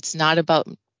 It's not about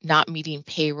not meeting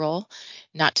payroll,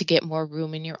 not to get more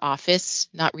room in your office,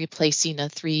 not replacing a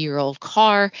 3-year-old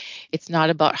car. It's not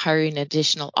about hiring an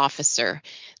additional officer.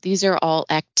 These are all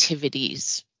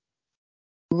activities.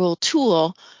 Rule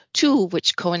 2,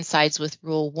 which coincides with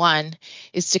Rule 1,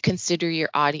 is to consider your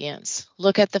audience.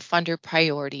 Look at the funder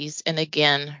priorities, and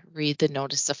again, read the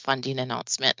Notice of Funding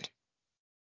announcement.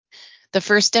 The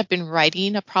first step in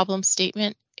writing a problem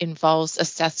statement involves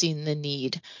assessing the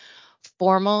need.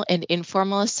 Formal and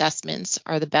informal assessments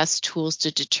are the best tools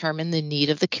to determine the need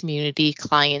of the community,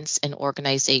 clients, and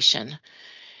organization.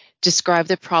 Describe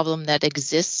the problem that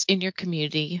exists in your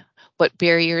community, what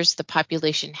barriers the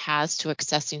population has to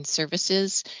accessing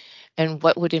services, and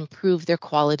what would improve their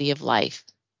quality of life.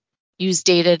 Use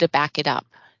data to back it up.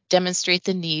 Demonstrate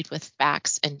the need with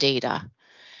facts and data.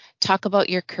 Talk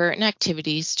about your current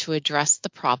activities to address the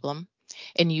problem,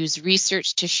 and use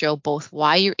research to show both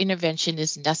why your intervention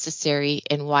is necessary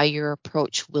and why your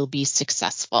approach will be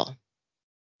successful.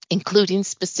 Including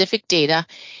specific data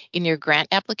in your grant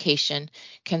application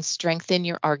can strengthen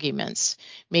your arguments,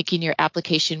 making your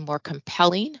application more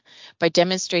compelling by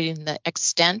demonstrating the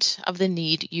extent of the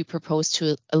need you propose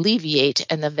to alleviate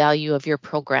and the value of your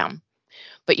program.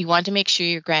 But you want to make sure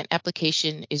your grant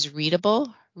application is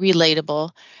readable,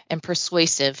 relatable, and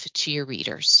persuasive to your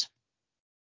readers.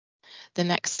 The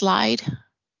next slide.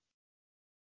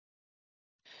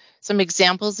 Some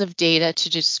examples of data to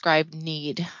describe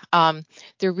need.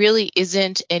 There really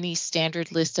isn't any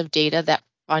standard list of data that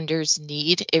funders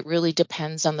need. It really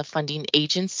depends on the funding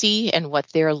agency and what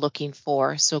they're looking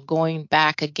for. So going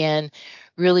back again,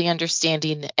 really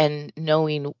understanding and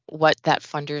knowing what that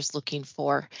funder is looking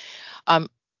for.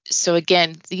 So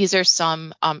again, these are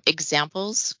some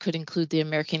examples, could include the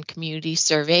American Community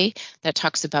Survey that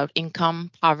talks about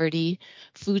income, poverty,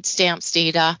 food stamps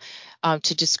data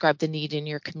to describe the need in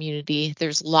your community.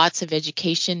 There's lots of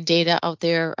education data out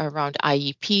there around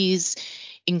IEPs,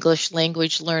 English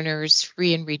language learners,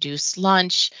 free and reduced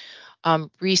lunch,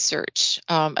 research.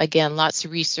 Again, lots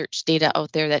of research data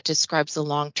out there that describes the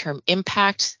long-term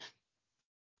impact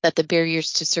that the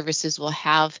barriers to services will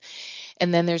have.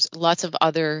 And then there's lots of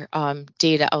other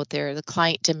data out there, the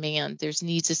client demand, there's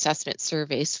needs assessment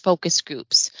surveys, focus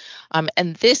groups.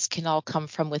 And this can all come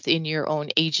from within your own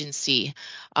agency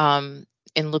in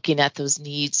looking at those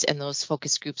needs and those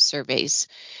focus group surveys.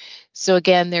 So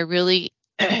again, there really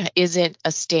isn't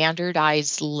a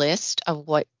standardized list of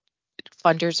what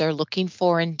funders are looking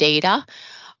for in data.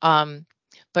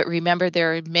 But remember,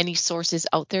 there are many sources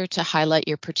out there to highlight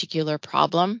your particular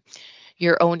problem.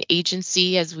 Your own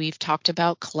agency, as we've talked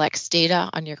about, collects data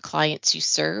on your clients you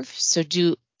serve. So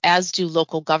do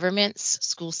local governments,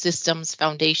 school systems,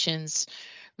 foundations,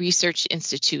 research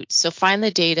institutes. So find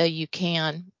the data you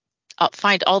can,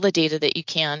 find all the data that you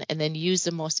can, and then use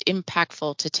the most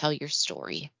impactful to tell your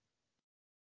story.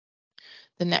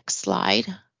 The next slide.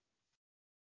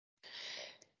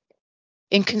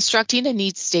 In constructing a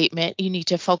needs statement, you need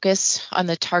to focus on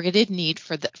the targeted need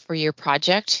for your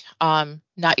project,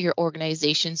 not your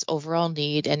organization's overall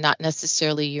need and not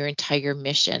necessarily your entire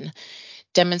mission.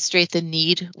 Demonstrate the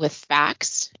need with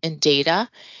facts and data.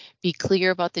 Be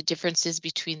clear about the differences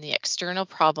between the external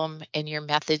problem and your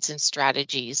methods and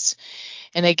strategies.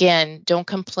 And again, don't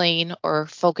complain or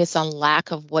focus on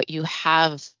lack of what you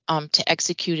have to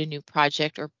execute a new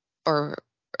project or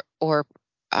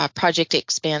project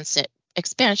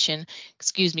expansion,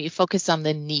 focus on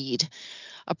the need.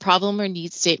 A problem or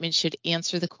need statement should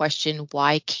answer the question,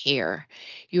 why care?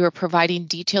 You are providing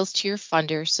details to your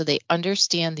funder so they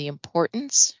understand the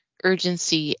importance,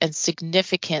 urgency, and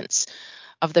significance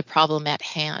of the problem at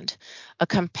hand. A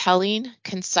compelling,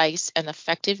 concise, and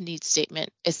effective need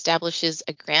statement establishes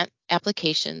a grant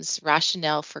application's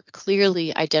rationale for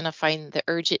clearly identifying the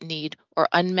urgent need or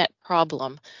unmet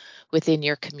problem within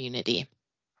your community.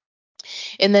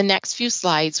 In the next few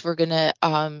slides, we're going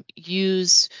to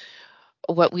use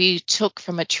what we took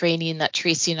from a training that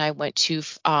Tracy and I went to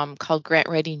called Grant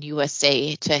Writing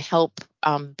USA to help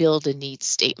build a needs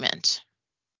statement.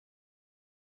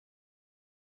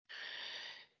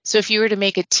 So if you were to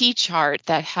make a T-chart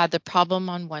that had the problem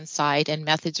on one side and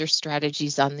methods or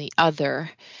strategies on the other,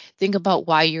 think about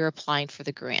why you're applying for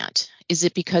the grant. Is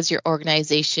it because your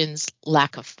organization's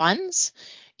lack of funds,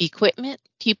 equipment,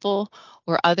 people,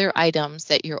 or other items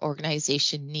that your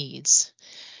organization needs?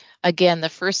 Again, the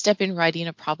first step in writing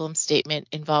a problem statement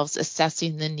involves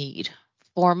assessing the need.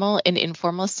 Formal and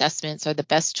informal assessments are the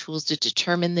best tools to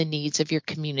determine the needs of your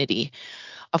community.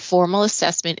 A formal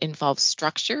assessment involves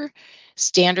structure,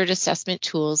 standard assessment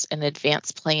tools, and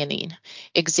advanced planning.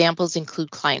 Examples include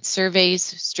client surveys,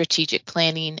 strategic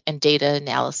planning, and data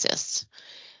analysis.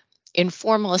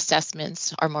 Informal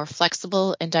assessments are more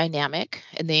flexible and dynamic,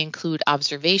 and they include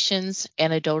observations,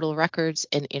 anecdotal records,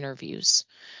 and interviews.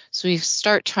 So we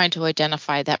start trying to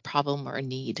identify that problem or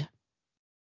need.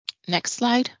 Next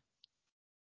slide.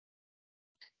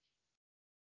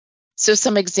 So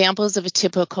some examples of a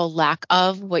typical lack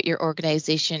of what your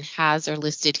organization has are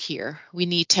listed here. We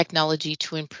need technology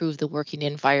to improve the working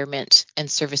environment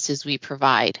and services we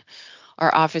provide.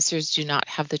 Our officers do not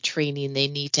have the training they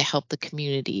need to help the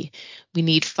community. We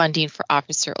need funding for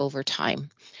officer overtime.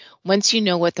 Once you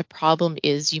know what the problem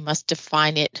is, you must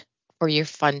define it for your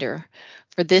funder.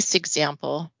 For this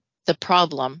example, the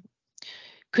problem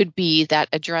could be that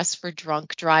arrests for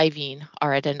drunk driving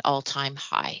are at an all-time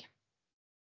high.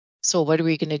 So what are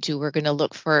we going to do? We're going to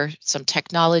look for some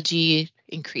technology,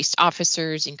 increased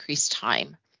officers, increased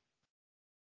time.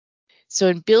 So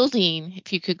in building,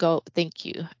 if you could go, thank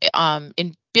you.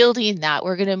 In building that,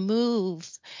 we're going to move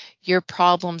your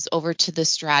problems over to the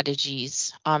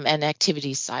strategies and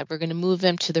activities side. We're going to move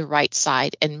them to the right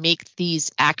side and make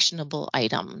these actionable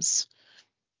items.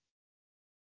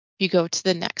 You go to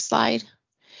the next slide.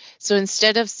 So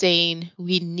instead of saying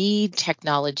we need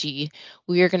technology,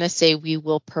 we are going to say we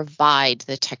will provide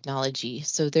the technology.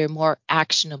 So they're more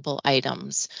actionable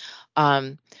items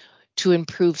to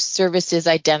improve services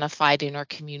identified in our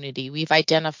community. We've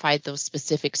identified those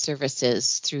specific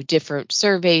services through different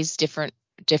surveys, different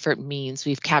means.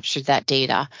 We've captured that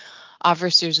data.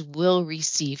 Officers will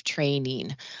receive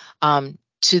training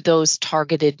to those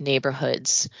targeted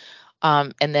neighborhoods.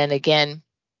 And then again,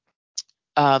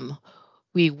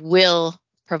 we will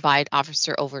provide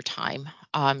officer overtime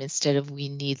instead of we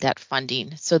need that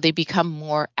funding. So they become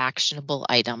more actionable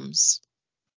items.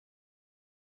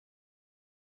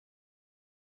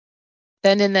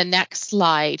 Then in the next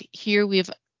slide, here we've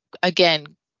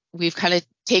kind of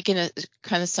taken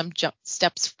some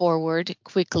steps forward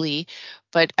quickly,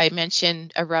 but I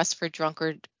mentioned arrests for drunk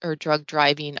or drug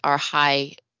driving are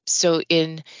high. So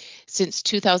since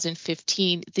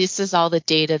 2015, this is all the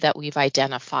data that we've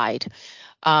identified.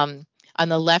 On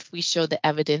the left, we show the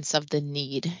evidence of the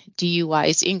need.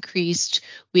 DUIs increased,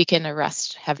 weekend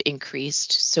arrests have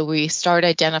increased. So we start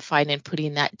identifying and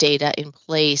putting that data in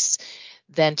place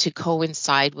then to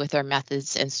coincide with our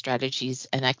methods and strategies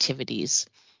and activities.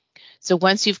 So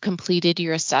once you've completed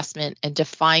your assessment and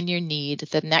define your need,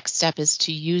 the next step is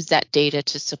to use that data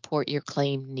to support your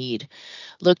claimed need.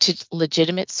 Look to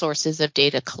legitimate sources of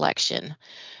data collection.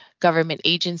 Government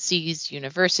agencies,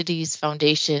 universities,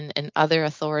 foundation, and other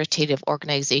authoritative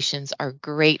organizations are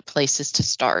great places to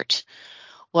start.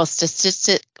 While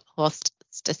statistics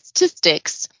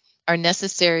are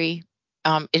necessary,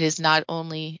 it is not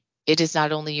only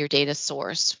your data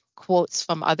source. Quotes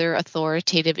from other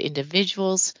authoritative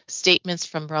individuals, statements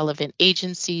from relevant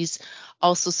agencies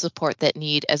also support that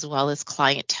need, as well as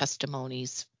client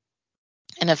testimonies.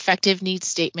 An effective needs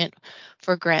statement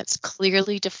for grants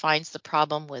clearly defines the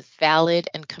problem with valid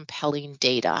and compelling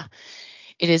data.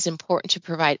 It is important to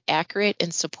provide accurate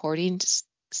and supporting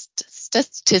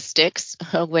statistics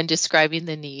when describing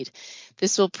the need.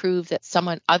 This will prove that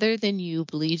someone other than you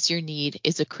believes your need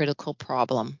is a critical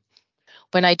problem.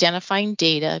 When identifying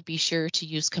data, be sure to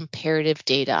use comparative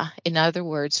data. In other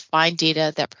words, find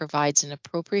data that provides an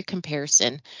appropriate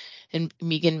comparison, and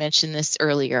Megan mentioned this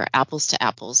earlier, apples to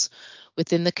apples,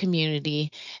 within the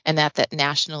community and at that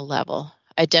national level.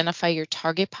 Identify your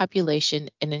target population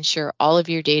and ensure all of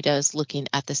your data is looking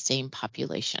at the same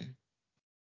population.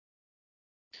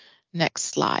 Next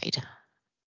slide.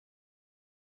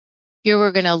 Here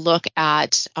we're going to look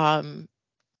at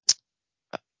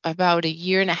about a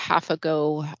year and a half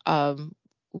ago,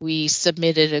 we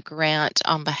submitted a grant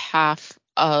on behalf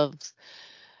of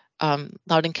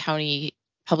Loudoun County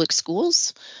Public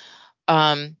Schools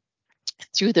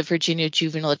through the Virginia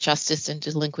Juvenile Justice and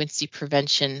Delinquency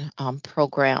Prevention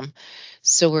Program.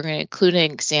 So we're going to include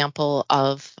an example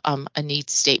of a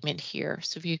needs statement here.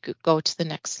 So if you could go to the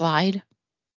next slide.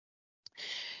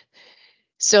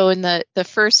 So in the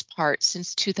first part,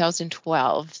 since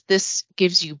 2012, this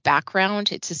gives you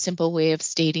background. It's a simple way of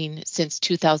stating since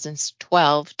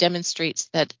 2012 demonstrates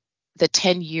that the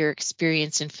 10-year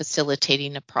experience in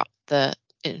facilitating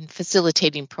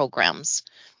facilitating programs.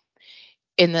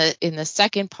 In the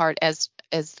second part, as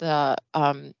the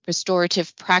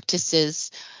restorative practices,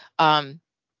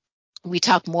 we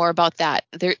talk more about that.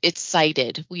 It's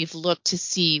cited. We've looked to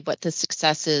see what the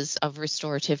successes of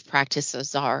restorative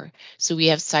practices are. So we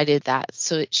have cited that.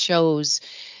 So it shows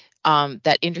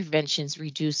that interventions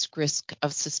reduce risk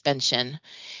of suspension.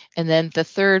 And then the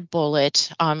third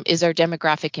bullet is our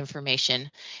demographic information.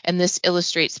 And this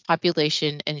illustrates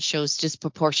population and shows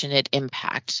disproportionate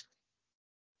impact.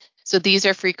 So these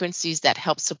are frequencies that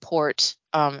help support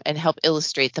and help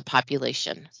illustrate the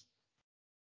population.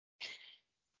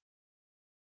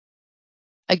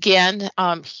 Again,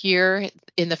 here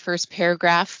in the first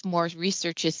paragraph, more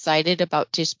research is cited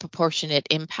about disproportionate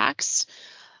impacts.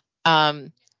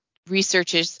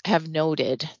 Researchers have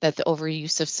noted that the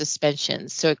overuse of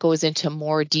suspensions, so it goes into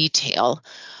more detail.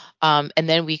 And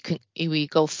then we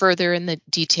go further in the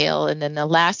detail, and then the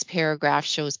last paragraph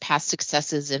shows past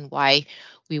successes and why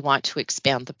we want to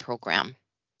expand the program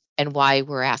and why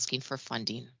we're asking for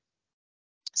funding.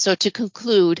 So to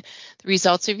conclude, the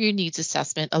results of your needs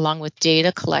assessment, along with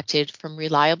data collected from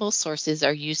reliable sources,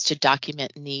 are used to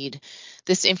document need.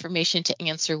 This information to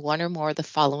answer one or more of the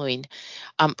following.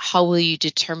 How will you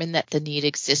determine that the need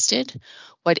existed?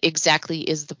 What exactly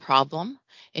is the problem?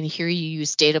 And here you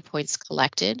use data points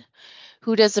collected.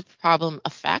 Who does the problem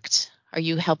affect? Are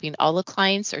you helping all the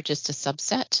clients or just a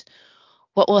subset?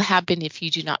 What will happen if you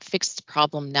do not fix the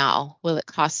problem now? Will it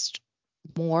cost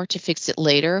more to fix it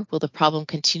later? Will the problem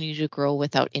continue to grow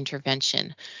without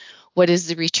intervention? What is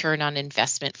the return on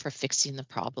investment for fixing the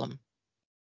problem?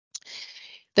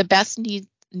 The best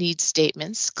need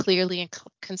statements clearly and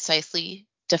concisely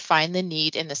define the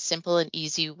need in a simple and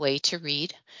easy way to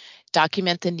read.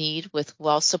 Document the need with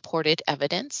well-supported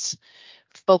evidence,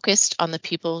 focused on the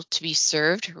people to be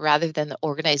served rather than the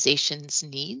organization's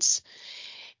needs.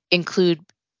 Include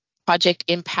project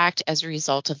impact as a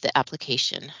result of the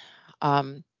application.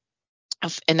 And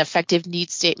effective need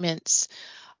statements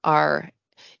are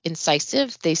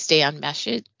incisive, they stay on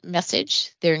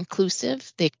message, they're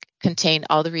inclusive, they contain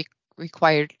all the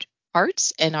required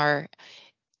parts and are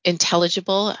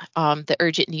intelligible. The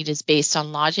urgent need is based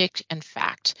on logic and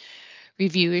fact.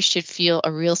 Reviewers should feel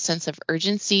a real sense of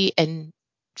urgency and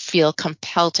feel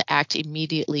compelled to act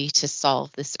immediately to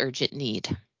solve this urgent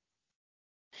need.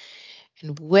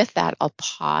 And with that, I'll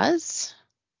pause.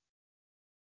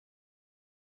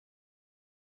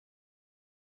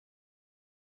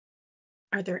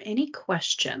 Are there any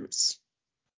questions?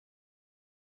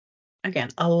 Again,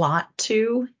 a lot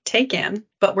to take in,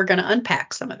 but we're going to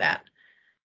unpack some of that.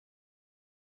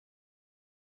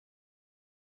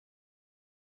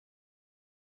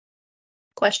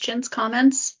 Questions,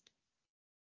 comments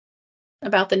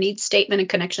about the needs statement in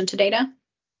connection to data?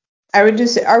 I would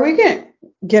just say, are we going to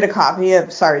get a copy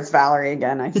of, sorry, it's Valerie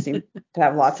again. I seem to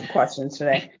have lots of questions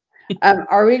today.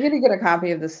 Are we going to get a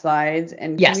copy of the slides?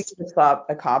 And can we Yes. get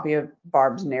a copy of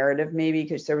Barb's narrative maybe?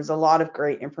 Because there was a lot of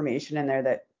great information in there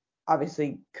that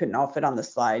obviously couldn't all fit on the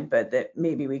slide, but that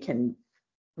maybe we can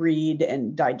read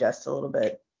and digest a little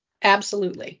bit.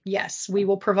 Absolutely. Yes. We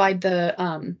will provide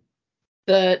the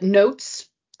notes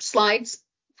slides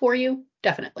for you.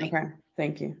 Definitely. Okay.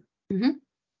 Thank you. Mm-hmm.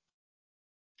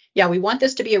 Yeah, we want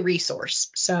this to be a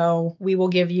resource. So we will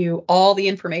give you all the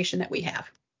information that we have.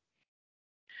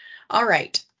 All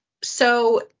right.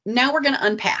 So now we're going to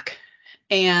unpack.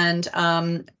 And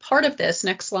part of this,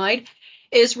 next slide,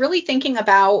 is really thinking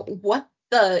about what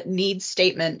the needs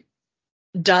statement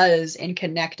does in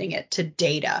connecting it to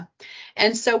data.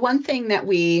 And so one thing that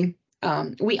we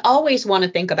always want to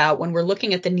think about when we're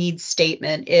looking at the needs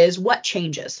statement is what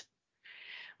changes.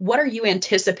 What are you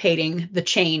anticipating the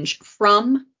change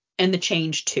from and the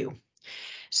change to?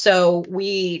 So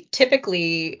we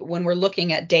typically, when we're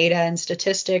looking at data and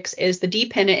statistics, is the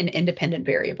dependent and independent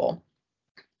variable.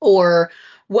 Or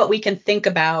what we can think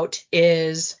about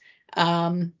is,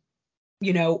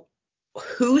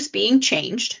 who's being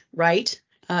changed, right?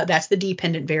 That's the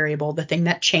dependent variable, the thing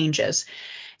that changes.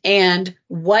 And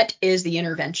what is the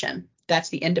intervention? That's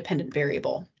the independent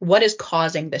variable. What is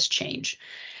causing this change?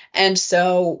 And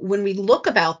so when we think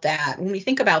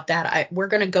about that, we're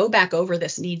going to go back over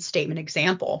this needs statement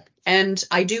example. And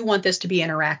I do want this to be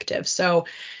interactive. So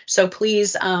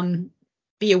please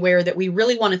be aware that we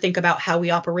really want to think about how we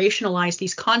operationalize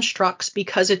these constructs,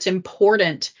 because it's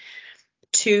important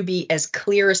to be as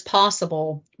clear as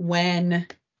possible when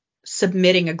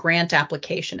submitting a grant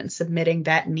application and submitting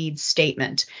that needs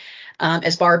statement.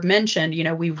 As Barb mentioned,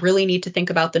 we really need to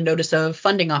think about the notice of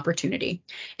funding opportunity.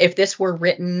 If this were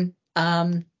written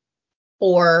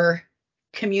or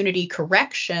community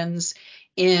corrections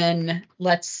in,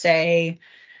 let's say,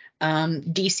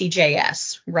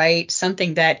 DCJS, right?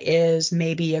 Something that is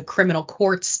maybe a criminal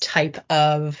courts type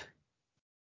of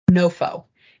NOFO.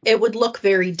 It would look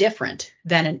very different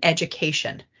than an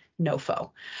education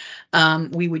NOFO.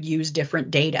 We would use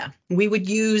different data. We would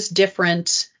use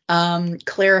different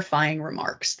clarifying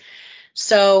remarks.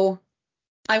 So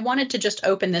I wanted to just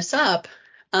open this up.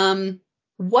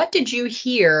 What did you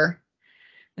hear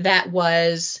that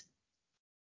was,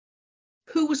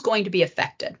 who was going to be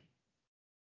affected?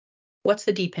 What's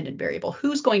the dependent variable?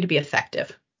 Who's going to be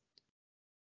effective?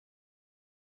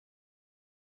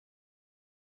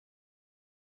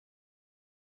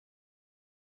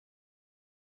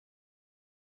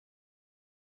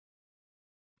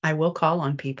 I will call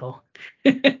on people.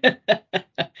 The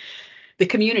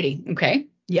community. Okay.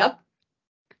 Yep.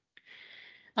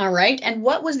 All right. And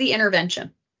what was the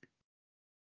intervention?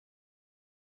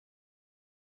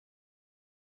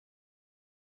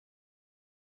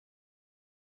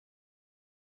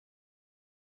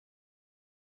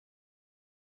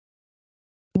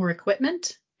 More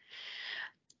equipment?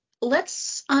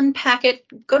 Let's unpack it.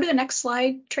 Go to the next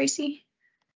slide, Tracy.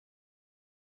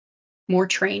 More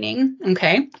training.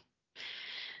 Okay.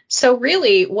 So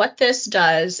really what this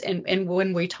does, and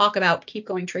when we talk about, keep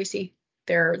going, Tracy,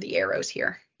 there are the arrows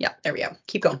here. Yep, there we go.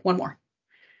 Keep going. One more.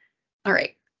 All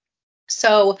right.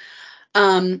 So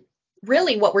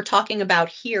really what we're talking about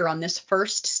here on this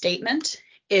first statement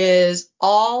is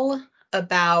all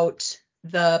about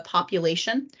the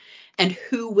population and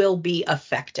who will be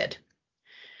affected.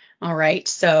 All right.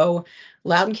 So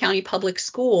Loudoun County Public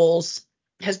Schools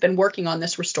has been working on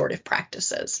this restorative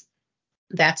practices.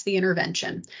 That's the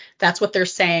intervention. That's what they're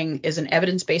saying is an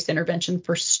evidence-based intervention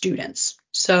for students.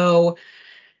 So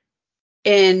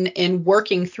in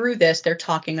working through this, they're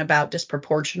talking about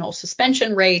disproportional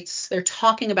suspension rates. They're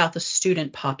talking about the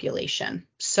student population.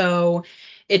 So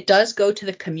it does go to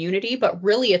the community, but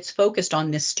really it's focused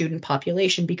on this student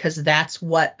population because that's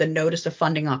what the notice of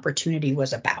funding opportunity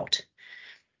was about.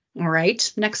 All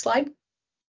right, next slide.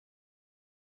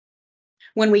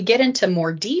 When we get into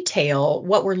more detail,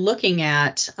 what we're looking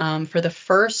at for the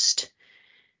first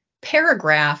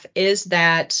paragraph is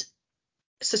that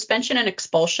suspension and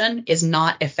expulsion is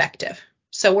not effective.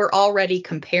 So we're already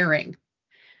comparing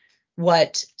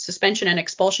what suspension and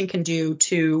expulsion can do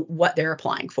to what they're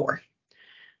applying for.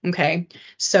 Okay,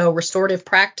 so restorative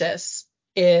practice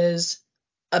is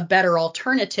a better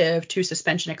alternative to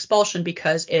suspension expulsion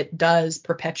because it does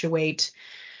perpetuate.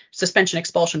 Suspension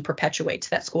expulsion perpetuates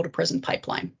that school to prison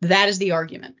pipeline. That is the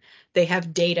argument. They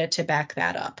have data to back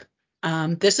that up.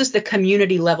 This is the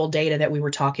community level data that we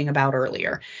were talking about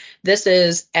earlier. This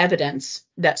is evidence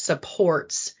that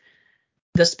supports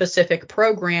the specific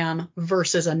program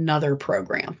versus another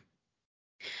program.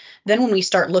 Then when we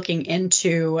start looking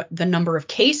into the number of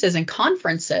cases and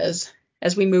conferences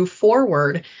as we move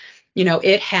forward,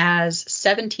 It has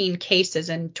 17 cases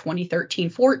in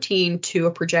 2013-14 to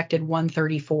a projected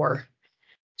 134.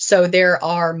 So there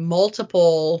are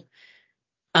multiple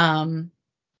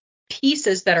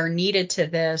pieces that are needed to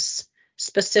this,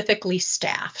 specifically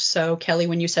staff. So Kelly,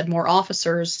 when you said more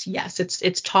officers, yes,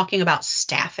 it's talking about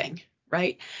staffing,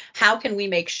 right? How can we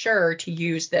make sure to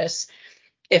use this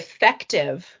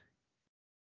effective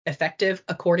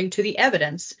according to the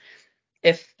evidence,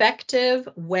 effective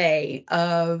way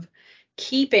of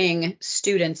keeping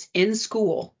students in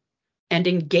school and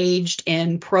engaged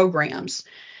in programs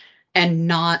and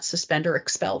not suspend or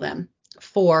expel them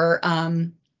for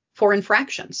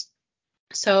infractions.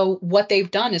 So what they've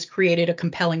done is created a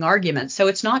compelling argument. So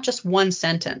it's not just one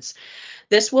sentence.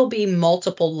 This will be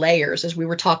multiple layers, as we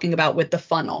were talking about with the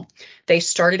funnel. They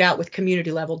started out with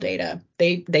community level data.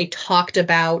 They talked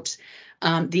about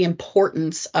the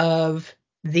importance of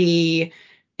the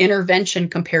intervention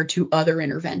compared to other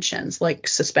interventions like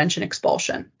suspension,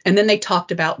 expulsion. And then they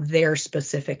talked about their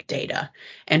specific data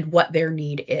and what their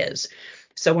need is.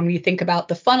 So when we think about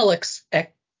the funnel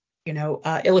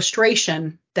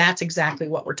illustration, that's exactly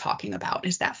what we're talking about,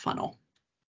 is that funnel.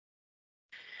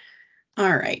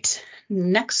 All right,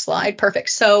 next slide. Perfect.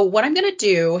 So what I'm going to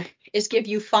do is give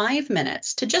you 5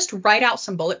 minutes to just write out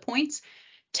some bullet points.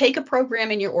 Take a program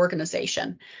in your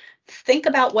organization. Think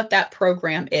about what that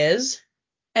program is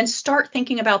and start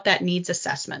thinking about that needs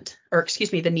assessment, or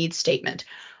the needs statement.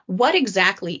 What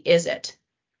exactly is it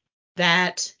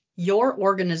that your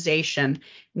organization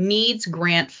needs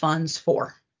grant funds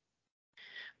for?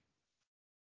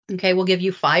 Okay, we'll give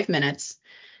you 5 minutes.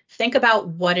 Think about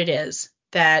what it is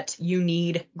that you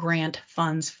need grant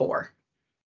funds for.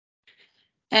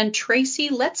 And Tracy,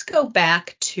 let's go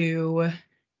back to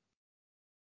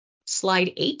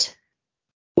slide 8.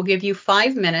 We'll give you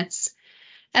 5 minutes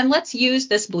and let's use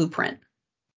this blueprint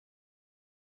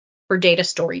for data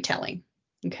storytelling.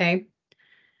 Okay.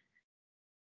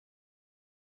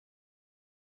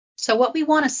 So what we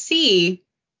want to see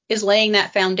is laying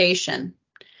that foundation,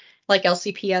 like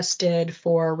LCPS did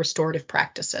for restorative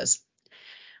practices.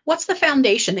 What's the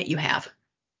foundation that you have?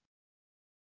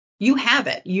 You have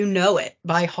it. You know it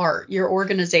by heart. Your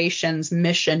organization's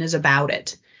mission is about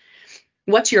it.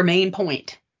 What's your main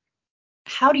point?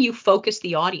 How do you focus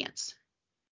the audience?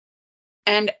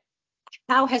 And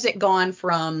how has it gone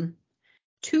from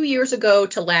 2 years ago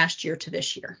to last year to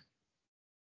this year?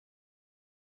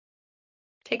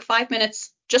 Take 5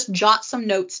 minutes, just jot some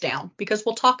notes down because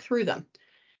we'll talk through them.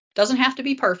 Doesn't have to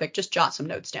be perfect, just jot some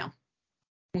notes down.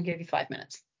 We'll give you 5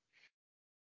 minutes.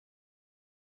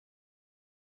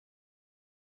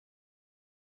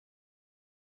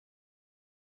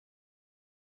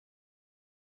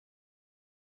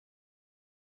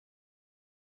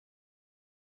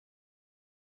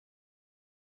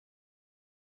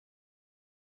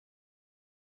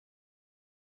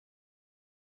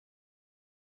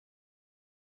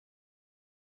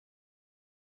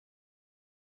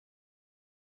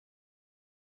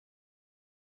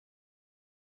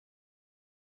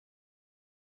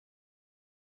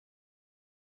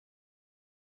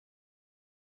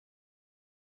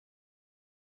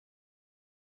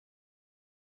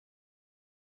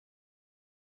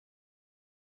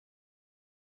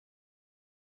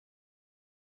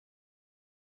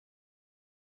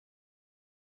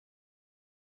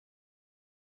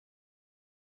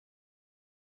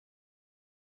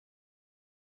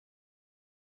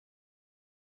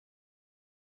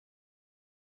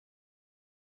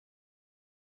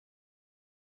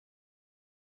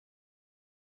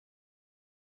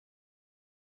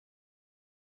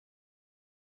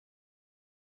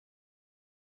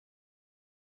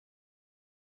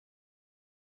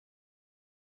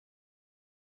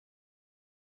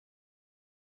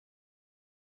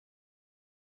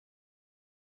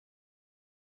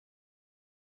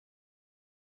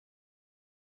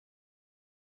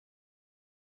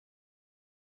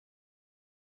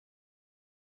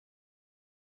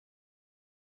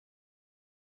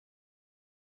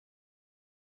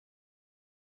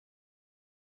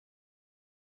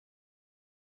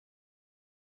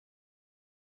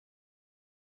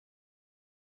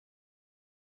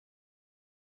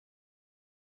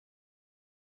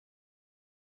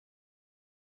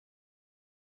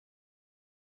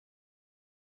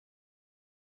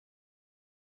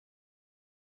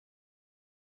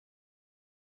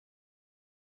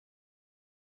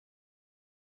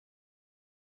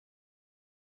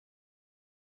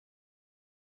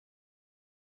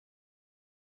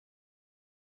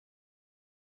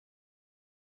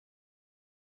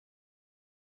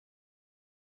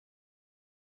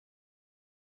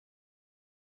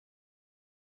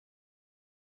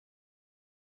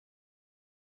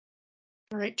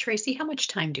 All right, Tracy, how much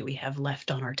time do we have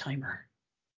left on our timer?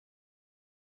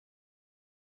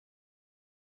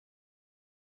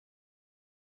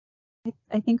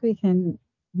 I think we can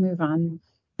move on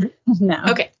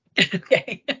now. Okay.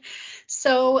 Okay.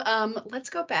 So let's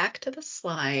go back to the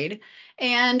slide.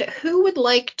 And who would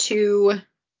like to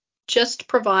just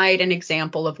provide an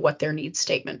example of what their needs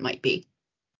statement might be?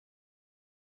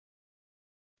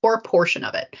 Or a portion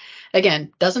of it.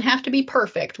 Again, doesn't have to be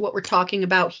perfect. What we're talking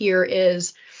about here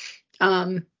is,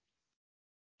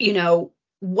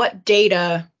 what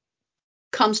data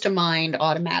comes to mind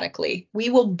automatically. We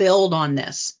will build on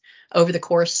this over the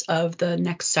course of the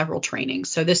next several trainings.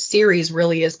 So this series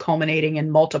really is culminating in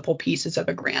multiple pieces of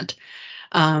a grant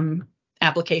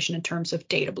application in terms of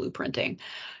data blueprinting.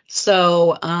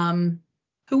 So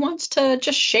who wants to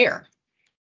just share?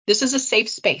 This is a safe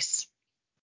space.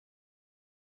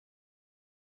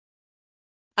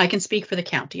 I can speak for the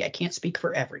county. I can't speak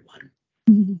for everyone.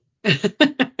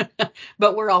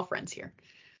 But we're all friends here.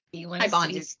 Do you want Hi, us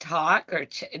Bonnie. to just talk or do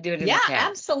it in the Yeah, chat?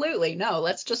 absolutely. No,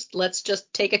 let's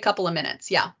just take a couple of minutes.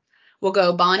 Yeah. We'll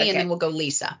go Bonnie and Okay. then we'll go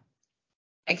Lisa.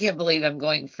 I can't believe I'm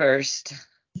going first.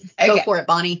 Go Okay. for it,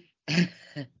 Bonnie.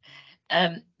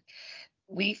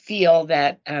 We feel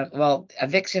that,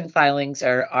 eviction filings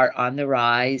are on the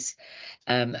rise.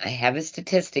 I have a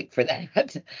statistic for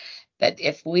that. That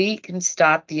if we can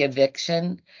stop the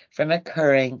eviction from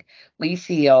occurring, we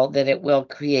feel that it will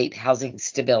create housing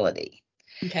stability.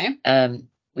 Okay.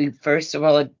 We first of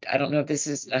all, I don't know if this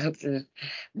is, I hope that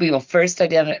we will first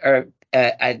identify or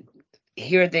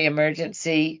hear the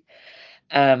emergency,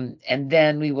 and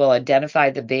then we will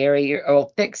identify the barrier, or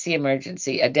fix the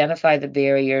emergency, identify the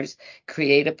barriers,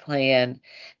 create a plan,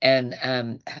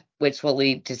 and which will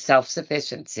lead to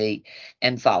self-sufficiency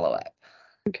and follow-up.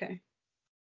 Okay.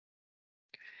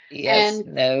 Yes,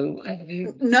 And no.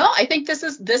 no, I think this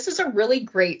is a really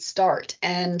great start.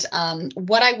 And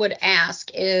what I would ask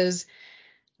is,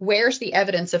 where's the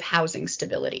evidence of housing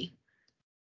stability?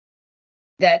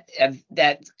 That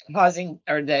causing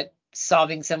or that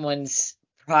solving someone's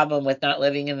problem with not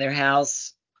living in their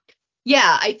house.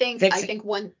 Yeah, I think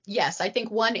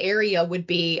one area would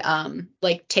be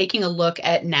like taking a look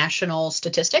at national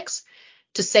statistics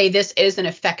to say this is an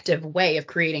effective way of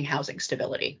creating housing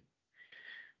stability.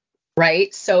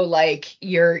 Right. So like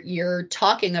you're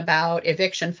talking about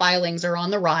eviction filings are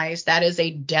on the rise. That is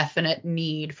a definite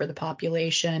need for the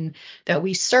population that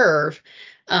we serve.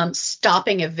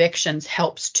 Stopping evictions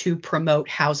helps to promote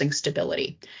housing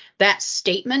stability. That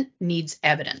statement needs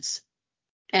evidence.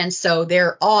 And so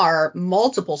there are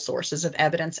multiple sources of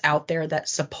evidence out there that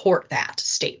support that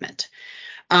statement.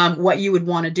 What you would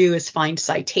want to do is find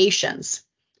citations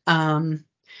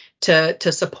to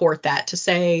support that, to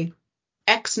say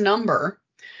X number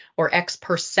or X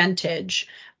percentage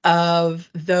of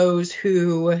those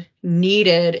who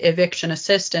needed eviction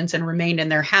assistance and remained in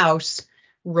their house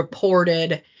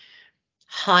reported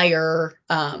higher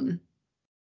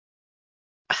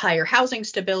housing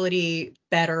stability,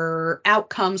 better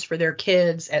outcomes for their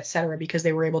kids, et cetera, because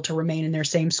they were able to remain in their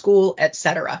same school, et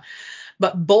cetera.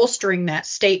 But bolstering that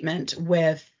statement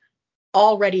with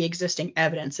already existing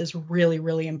evidence is really,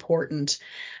 really important.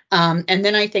 And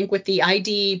then I think with the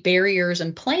ID, barriers,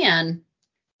 and plan,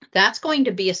 that's going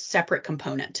to be a separate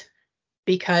component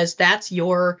because that's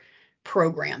your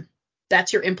program.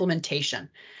 That's your implementation.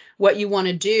 What you want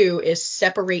to do is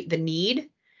separate the need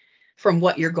from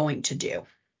what you're going to do.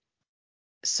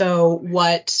 So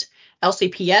what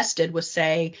LCPS did was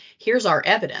say, here's our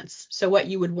evidence. So what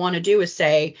you would want to do is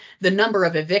say, the number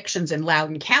of evictions in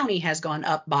Loudoun County has gone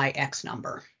up by X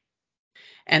number,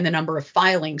 and the number of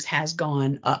filings has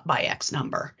gone up by X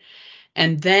number.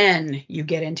 And then you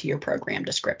get into your program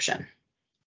description.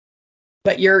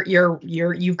 But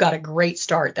you've got a great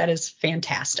start. That is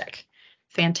fantastic.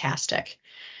 Fantastic.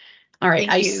 All right.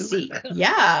 Thank you.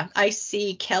 I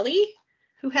see Kelly,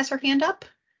 who has her hand up.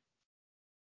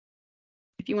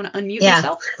 If you want to unmute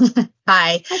yourself.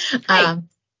 Hi. Hi.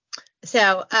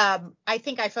 So I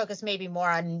think I focus maybe more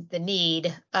on the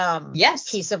need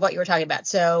Yes. piece of what you were talking about.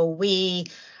 So we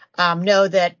know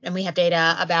that, and we have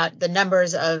data about the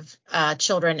numbers of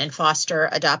children in foster,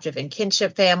 adoptive, and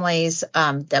kinship families,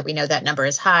 that we know that number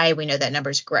is high. We know that number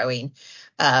is growing.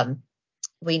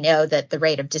 We know that the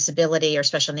rate of disability or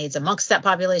special needs amongst that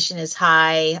population is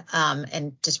high,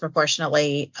 and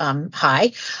disproportionately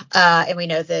high. And we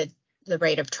know that the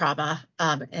rate of trauma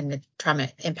and the trauma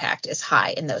impact is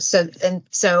high in those.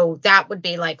 So that would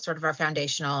be like sort of our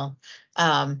foundational,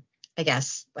 I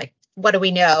guess, like, what do we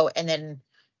know? And then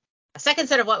a second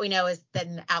set of what we know is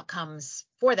then the outcomes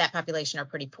for that population are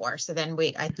pretty poor. So then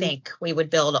I think we would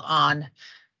build on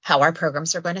how our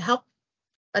programs are going to help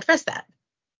address that.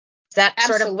 Is that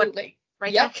sort of what,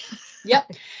 right? Yep.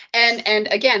 Yep. And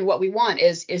again, what we want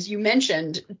is you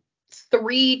mentioned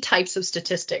 3 types of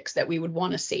statistics that we would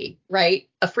want to see, right?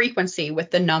 A frequency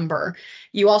with the number.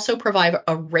 You also provide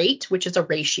a rate, which is a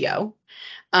ratio.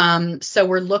 So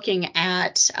we're looking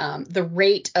at the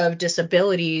rate of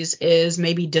disabilities is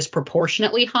maybe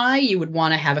disproportionately high. You would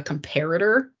want to have a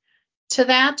comparator to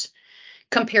that.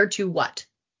 Compared to what?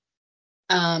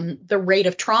 The rate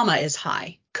of trauma is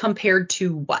high. Compared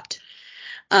to what?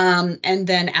 And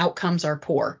then outcomes are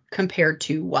poor. Compared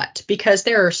to what? Because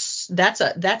that's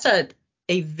a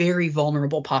very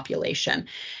vulnerable population.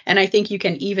 And I think you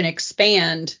can even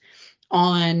expand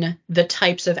on the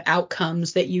types of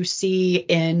outcomes that you see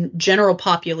in general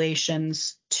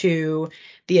populations to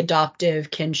the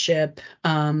adoptive kinship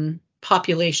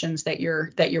populations that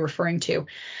you're referring to.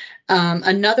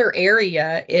 Another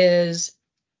area is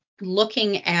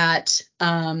looking at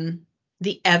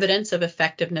the evidence of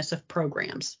effectiveness of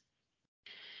programs.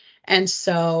 And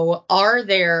so are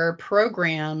there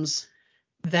programs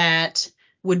that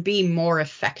would be more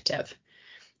effective?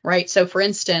 Right. So, for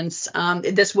instance,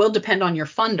 this will depend on your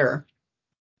funder,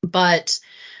 but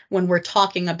when we're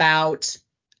talking about,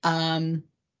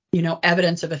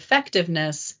 evidence of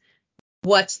effectiveness,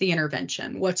 what's the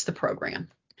intervention? What's the program?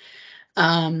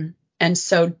 And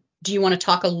so, do you want to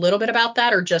talk a little bit about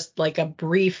that, or just like a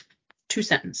brief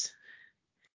 2-sentence?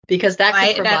 Because that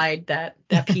could provide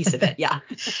that piece of it. Yeah.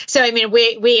 So, I mean,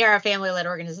 we are a family-led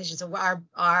organization, so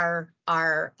our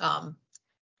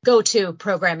go-to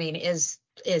programming is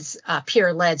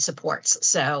peer-led supports.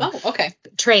 So okay.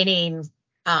 Training,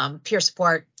 peer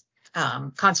support,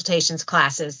 consultations,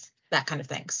 classes, that kind of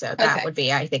thing. So that would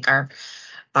be, I think,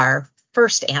 our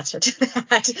first answer to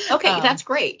that. Okay, that's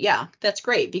great. Yeah, that's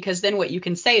great, because then what you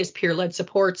can say is peer-led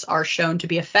supports are shown to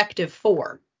be effective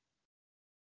for,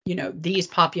 these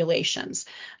populations,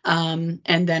 and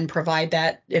then provide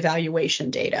that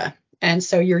evaluation data. And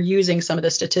so you're using some of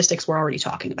the statistics we're already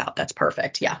talking about. That's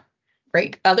perfect. Yeah.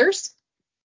 Great. Others?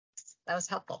 That was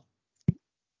helpful.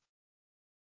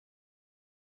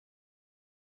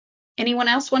 Anyone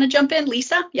else want to jump in?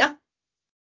 Lisa? Yeah.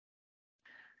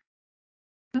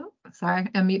 Oh, sorry,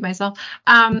 I unmute myself.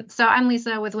 So I'm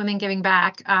Lisa with Women Giving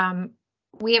Back.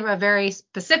 We have a very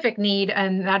specific need,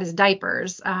 and that is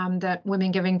diapers. That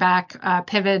Women Giving Back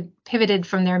pivoted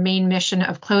from their main mission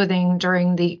of clothing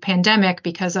during the pandemic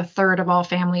because 1/3 of all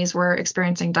families were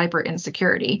experiencing diaper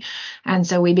insecurity, and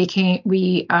so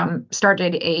we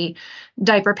started a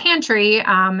diaper pantry,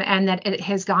 and that it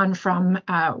has gone from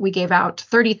we gave out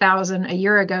 30,000 a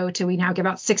year ago to we now give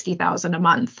out 60,000 a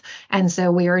month, and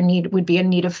so would be in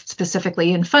need of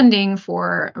specifically in funding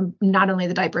for not only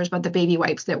the diapers but the baby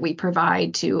wipes that we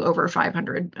provide to over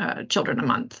 500 children a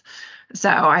month. So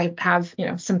I have,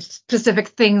 some specific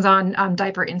things on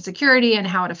diaper insecurity and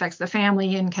how it affects the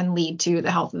family and can lead to the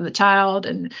health of the child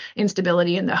and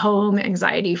instability in the home,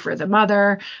 anxiety for the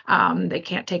mother. They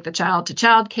can't take the child to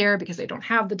childcare because they don't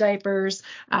have the diapers.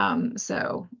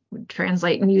 So we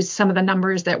translate and use some of the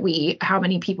numbers how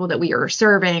many people that we are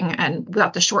serving and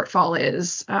what the shortfall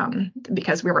is,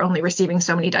 because we were only receiving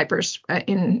so many diapers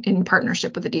in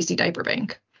partnership with the DC Diaper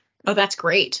Bank. Oh, that's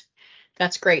great.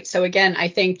 That's great. So again, I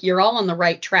think you're all on the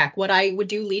right track. What I would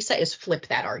do, Lisa, is flip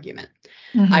that argument.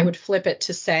 Mm-hmm. I would flip it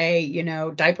to say,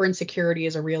 diaper insecurity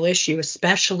is a real issue,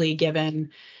 especially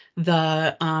given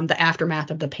the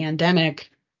aftermath of the pandemic.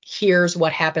 Here's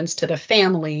what happens to the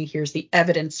family. Here's the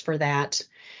evidence for that,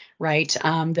 right?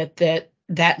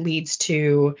 That leads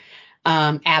to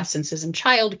absences in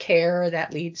childcare.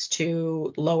 That leads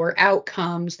to lower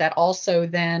outcomes. That also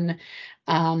then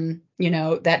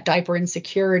that diaper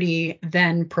insecurity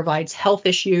then provides health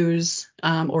issues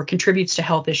or contributes to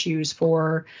health issues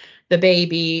for the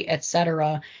baby, et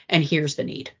cetera. And here's the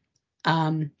need.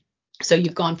 So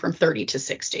you've gone from 30 to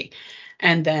 60,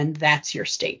 and then that's your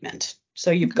statement.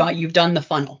 So you've done the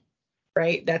funnel,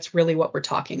 right? That's really what we're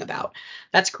talking about.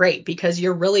 That's great, because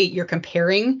you're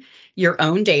comparing your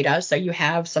own data. So you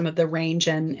have some of the range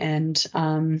and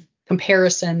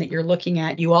comparison that you're looking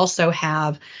at. You also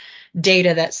have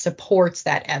data that supports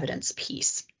that evidence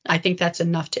piece. I think that's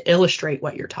enough to illustrate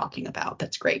what you're talking about.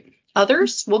 That's great.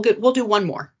 Others? We'll do one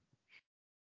more.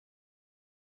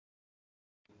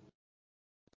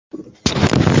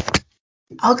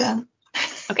 I'll go.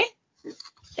 Okay.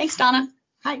 Thanks, Donna.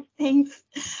 Hi, thanks.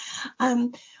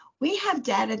 We have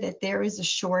data that there is a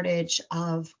shortage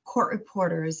of court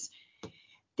reporters.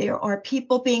 There are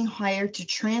people being hired to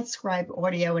transcribe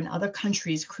audio in other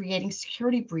countries, creating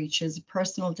security breaches of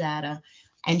personal data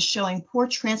and showing poor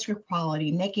transcript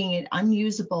quality, making it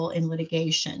unusable in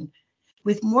litigation.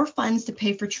 With more funds to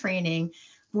pay for training,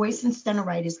 voice and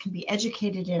steno-writers can be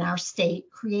educated in our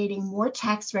state, creating more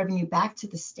tax revenue back to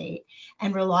the state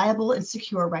and reliable and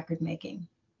secure record making.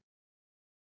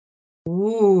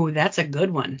 Ooh, that's a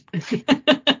good one.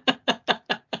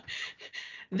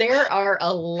 There are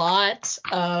a lot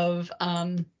of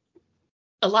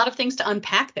things to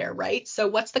unpack there, right? So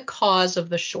what's the cause of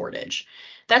the shortage?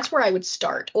 That's where I would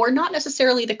start. Or not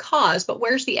necessarily the cause, but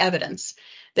where's the evidence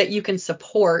that you can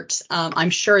support? I'm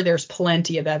sure there's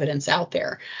plenty of evidence out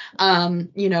there.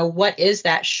 What is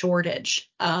that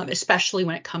shortage, especially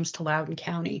when it comes to Loudoun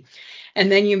County? And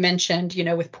then you mentioned,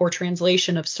 with poor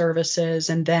translation of services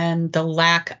and then the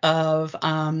lack of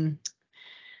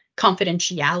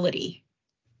confidentiality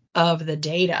of the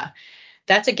data.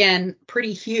 That's, again,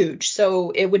 pretty huge.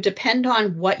 So it would depend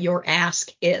on what your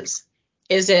ask is.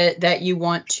 Is it that you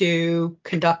want to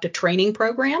conduct a training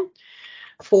program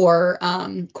for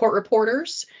court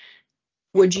reporters?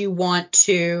 Would you want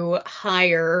to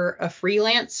hire a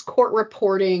freelance court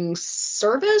reporting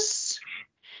service?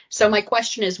 So my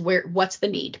question is, what's the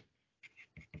need?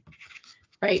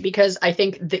 Right? Because I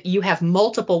think that you have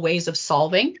multiple ways of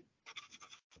solving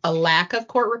a lack of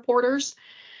court reporters.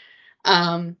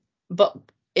 But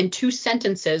in 2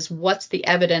 sentences, what's the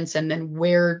evidence and then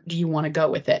where do you want to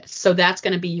go with it? So that's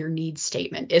going to be your needs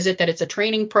statement. Is it that it's a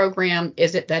training program?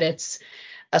 Is it that it's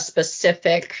a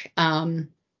specific,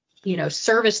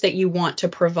 service that you want to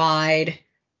provide?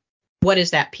 What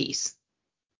is that piece?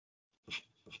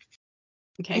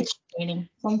 Okay. It's training.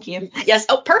 Thank you. Yes.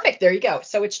 Oh, perfect. There you go.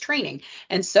 So it's training.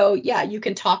 And so, yeah, you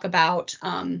can talk about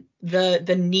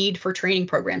the need for training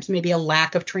programs, maybe a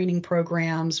lack of training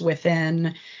programs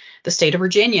within the state of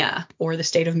Virginia or the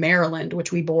state of Maryland,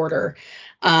 which we border.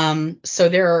 So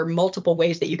there are multiple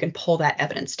ways that you can pull that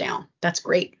evidence down. That's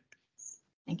great.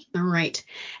 Thank you. All right.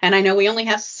 And I know we only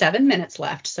have 7 minutes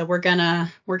left, so we're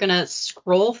gonna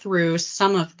scroll through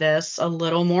some of this a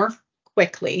little more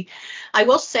quickly. I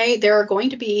will say there are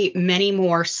going to be many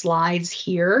more slides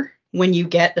here when you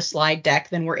get the slide deck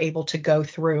than we're able to go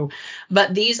through.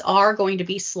 But these are going to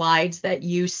be slides that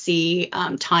you see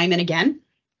time and again.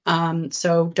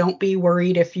 So don't be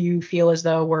worried if you feel as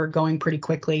though we're going pretty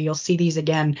quickly. You'll see these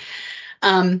again.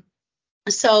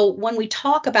 So when we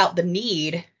talk about the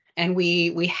need and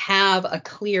we have a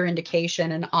clear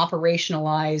indication, an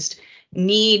operationalized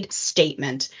need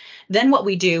statement, then what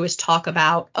we do is talk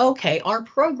about, okay, our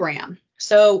program.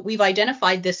 So we've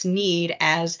identified this need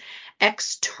as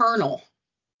external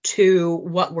to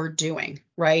what we're doing,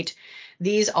 right?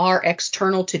 These are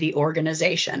external to the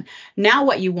organization. Now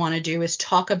what you want to do is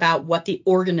talk about what the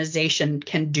organization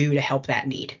can do to help that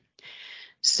need.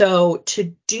 So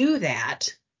to do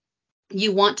that,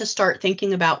 you want to start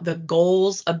thinking about the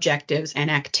goals, objectives, and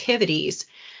activities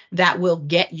that will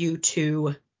get you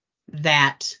to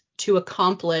that, to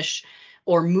accomplish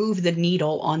or move the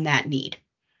needle on that need.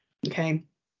 Okay.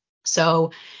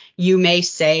 So you may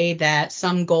say that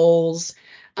some goals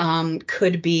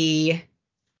could be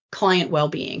client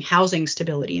well-being, housing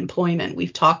stability, employment.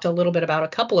 We've talked a little bit about a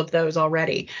couple of those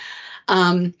already.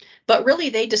 But really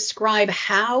they describe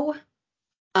how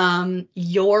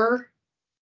your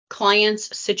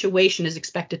client's situation is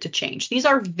expected to change. These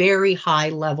are very high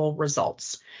level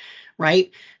results,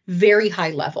 right? Very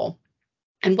high level.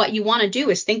 And what you want to do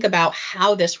is think about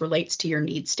how this relates to your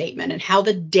needs statement and how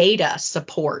the data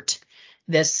support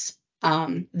this,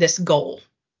 this goal,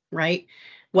 right?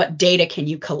 What data can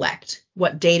you collect?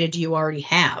 What data do you already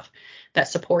have that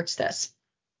supports this?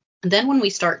 And then when we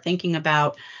start thinking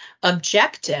about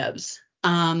objectives,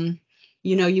 you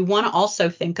want to also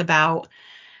think about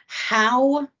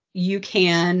how you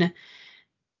can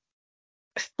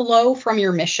flow from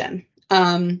your mission.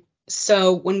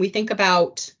 So when we think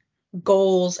about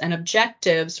goals and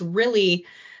objectives, really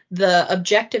the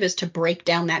objective is to break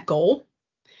down that goal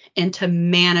into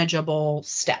manageable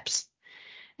steps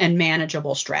and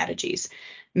manageable strategies,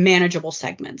 manageable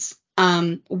segments.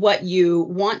 What you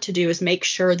want to do is make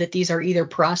sure that these are either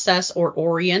process or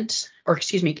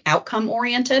outcome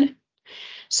oriented.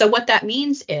 So what that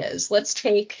means is, let's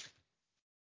take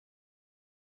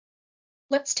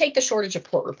the shortage of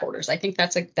court reporters. I think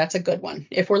that's a good one.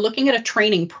 If we're looking at a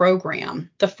training program,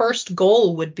 the first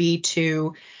goal would be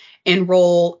to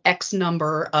enroll X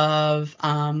number of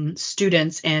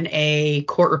students in a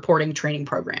court reporting training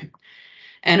program.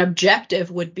 An objective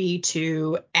would be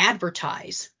to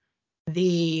advertise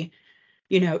the,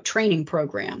 training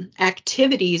program.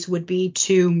 Activities would be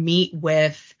to meet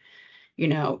with,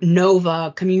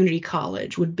 Nova Community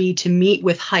College, would be to meet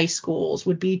with high schools,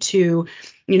 would be to,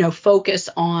 focus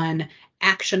on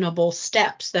actionable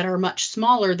steps that are much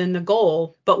smaller than the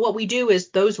goal. But what we do is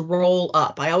those roll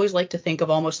up. I always like to think of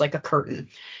almost like a curtain.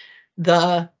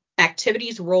 The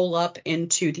activities roll up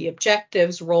into the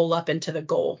objectives, roll up into the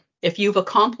goal. If you've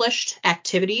accomplished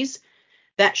activities,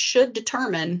 that should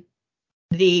determine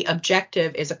the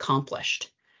objective is accomplished.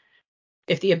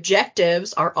 If the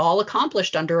objectives are all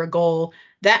accomplished under a goal,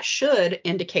 that should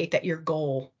indicate that your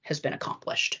goal has been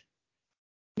accomplished.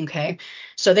 Okay,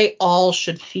 so they all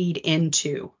should feed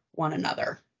into one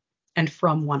another and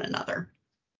from one another.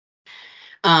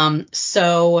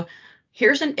 So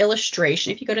here's an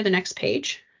illustration. If you go to the next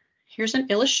page, here's an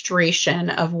illustration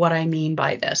of what I mean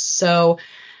by this. So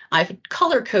I've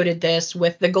color coded this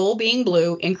with the goal being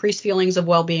blue, increase feelings of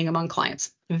well-being among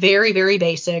clients. Very, very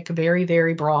basic, very,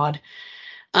 very broad.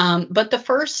 But the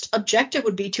first objective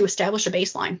would be to establish a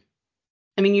baseline.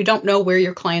 I mean, you don't know where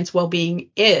your client's well-being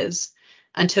is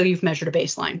until you've measured a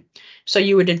baseline. So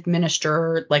you would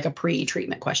administer like a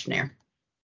pre-treatment questionnaire.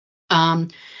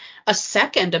 A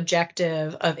second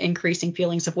objective of increasing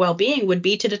feelings of well-being would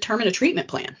be to determine a treatment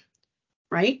plan,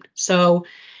 right? So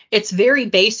it's very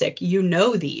basic. You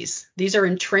know these are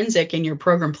intrinsic in your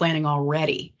program planning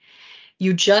already.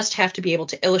 You just have to be able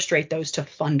to illustrate those to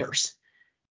funders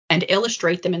and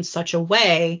illustrate them in such a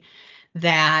way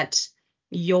that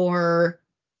you're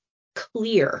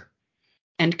clear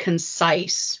and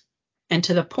concise and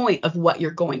to the point of what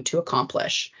you're going to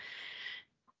accomplish.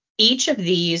 Each of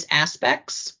these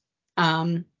aspects,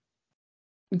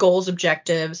 goals,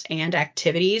 objectives, and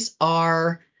activities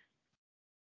are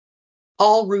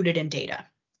all rooted in data.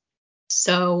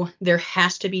 So there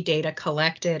has to be data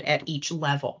collected at each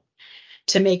level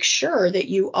to make sure that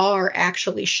you are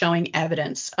actually showing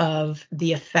evidence of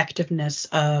the effectiveness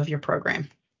of your program.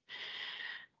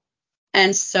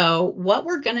 And so what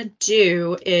we're going to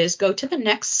do is go to the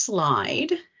next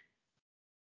slide.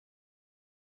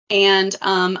 And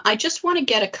I just want to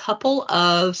get a couple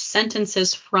of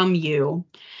sentences from you.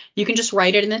 You can just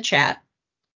write it in the chat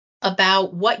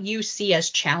about what you see as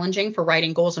challenging for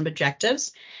writing goals and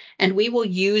objectives. And we will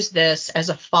use this as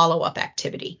a follow-up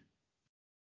activity.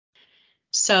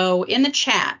 So in the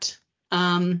chat,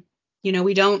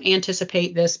 we don't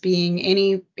anticipate this being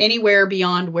anywhere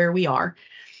beyond where we are.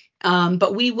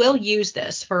 But we will use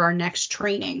this for our next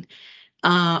training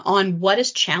on what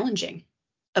is challenging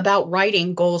about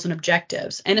writing goals and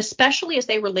objectives, and especially as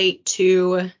they relate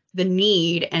to the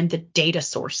need and the data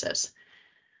sources.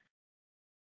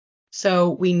 So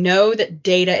we know that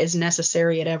data is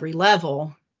necessary at every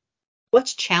level.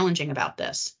 What's challenging about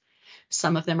this?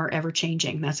 Some of them are ever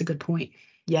changing. That's a good point.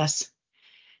 Yes.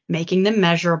 Making them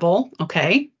measurable.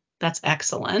 Okay. That's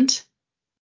excellent.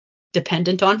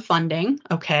 Dependent on funding.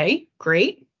 Okay,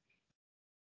 great.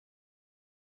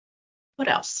 What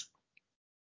else?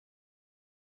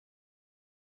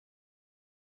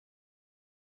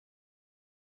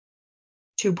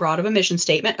 Too broad of a mission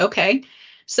statement. Okay.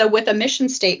 So with a mission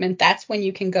statement, that's when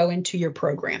you can go into your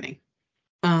programming.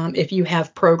 If you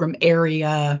have program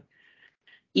area,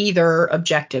 either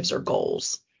objectives or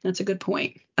goals. That's a good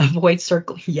point. Avoid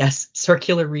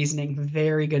circular reasoning.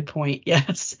 Very good point.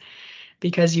 Yes.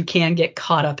 Because you can get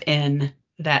caught up in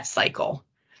that cycle.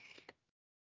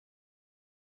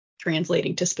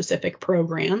 Translating to specific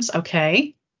programs.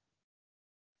 Okay.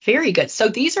 Very good. So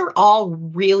these are all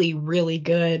really, really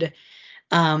good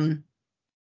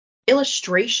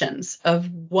illustrations of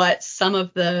what some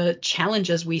of the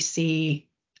challenges we see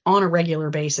on a regular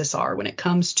basis are when it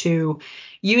comes to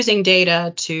using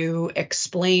data to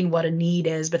explain what a need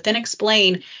is, but then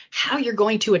explain how you're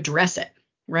going to address it,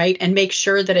 right? And make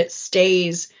sure that it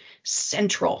stays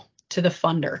central to the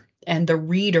funder and the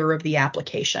reader of the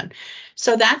application.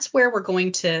 So that's where we're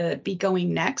going to be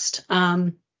going next.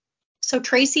 So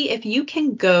Tracy, if you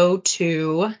can go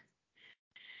to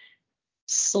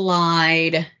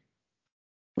slide,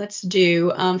 let's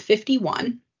do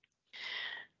 51.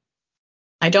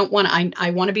 I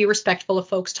want to be respectful of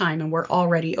folks' time, and we're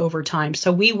already over time.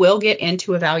 So we will get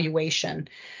into evaluation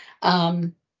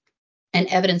and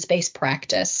evidence-based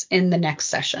practice in the next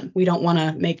session. We don't want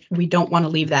to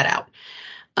leave that out.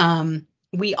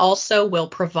 We also will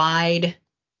provide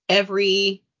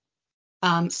every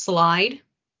slide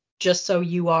just so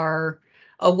you are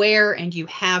aware and you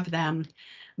have them.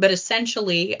 But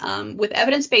essentially, with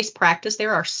evidence-based practice,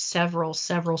 there are several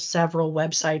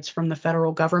websites from the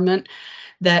federal government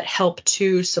that help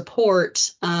to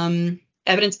support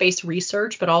evidence-based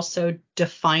research, but also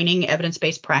defining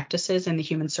evidence-based practices in the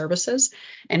human services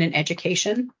and in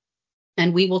education.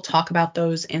 And we will talk about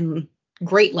those in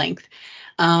great length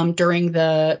during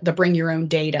the Bring Your Own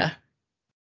Data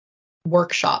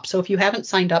workshop. So if you haven't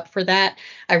signed up for that,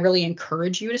 I really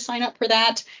encourage you to sign up for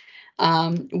that.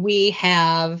 We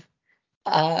have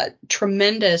a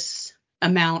tremendous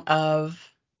amount of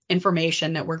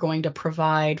information that we're going to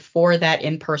provide for that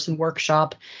in-person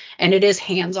workshop, and it is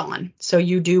hands-on. So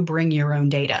you do bring your own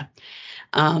data.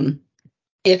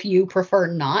 If you prefer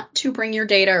not to bring your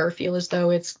data or feel as though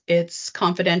it's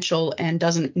confidential and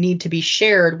doesn't need to be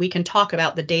shared, we can talk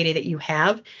about the data that you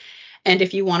have. And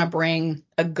if you want to bring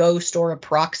a ghost or a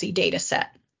proxy data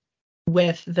set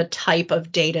with the type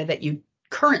of data that you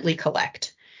currently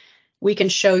collect, we can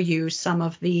show you some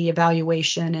of the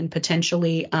evaluation and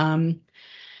potentially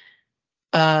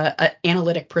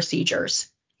analytic procedures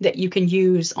that you can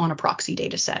use on a proxy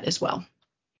data set as well.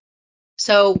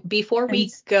 So before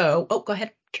we go, go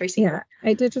ahead, Tracy. Yeah,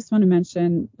 I did just want to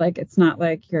mention, like, it's not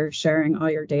like you're sharing all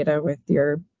your data with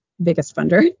your biggest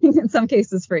funder in some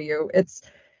cases for you. It's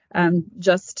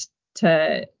this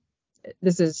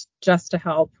is just to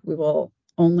help. We will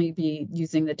only be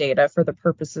using the data for the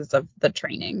purposes of the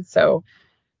training. So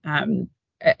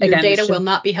your data will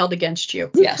not be held against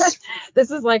you. Yes. This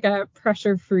is like a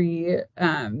pressure-free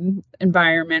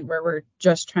environment where we're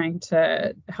just trying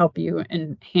to help you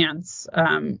enhance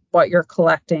what you're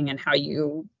collecting and how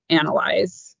you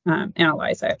analyze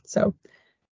it. So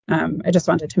I just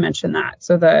wanted to mention that.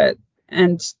 So the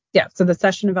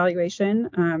session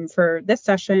evaluation for this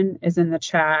session is in the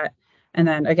chat. And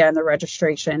then again, the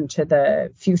registration to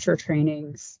the future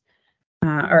trainings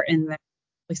are in there.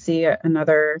 We see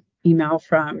another email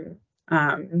from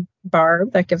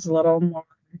Barb that gives a little more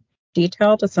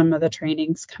detail to some of the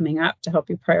trainings coming up to help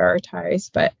you prioritize.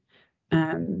 But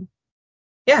I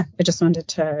just wanted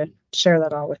to share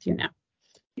that all with you now.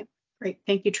 Yep. Great.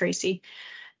 Thank you, Tracy.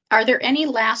 Are there any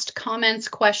last comments,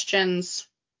 questions,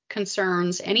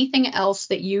 concerns, anything else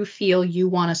that you feel you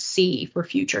want to see for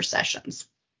future sessions?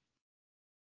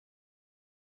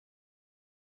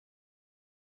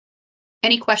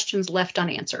 Any questions left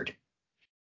unanswered?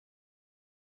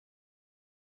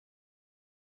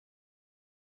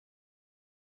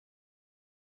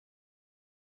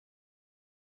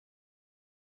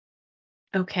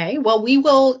 Okay, well, we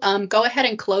will go ahead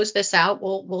and close this out.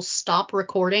 We'll stop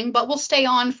recording, but we'll stay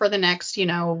on for the next,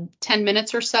 10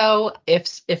 minutes or so.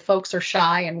 If folks are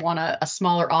shy and want a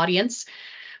smaller audience,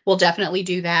 we'll definitely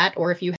do that. Or if you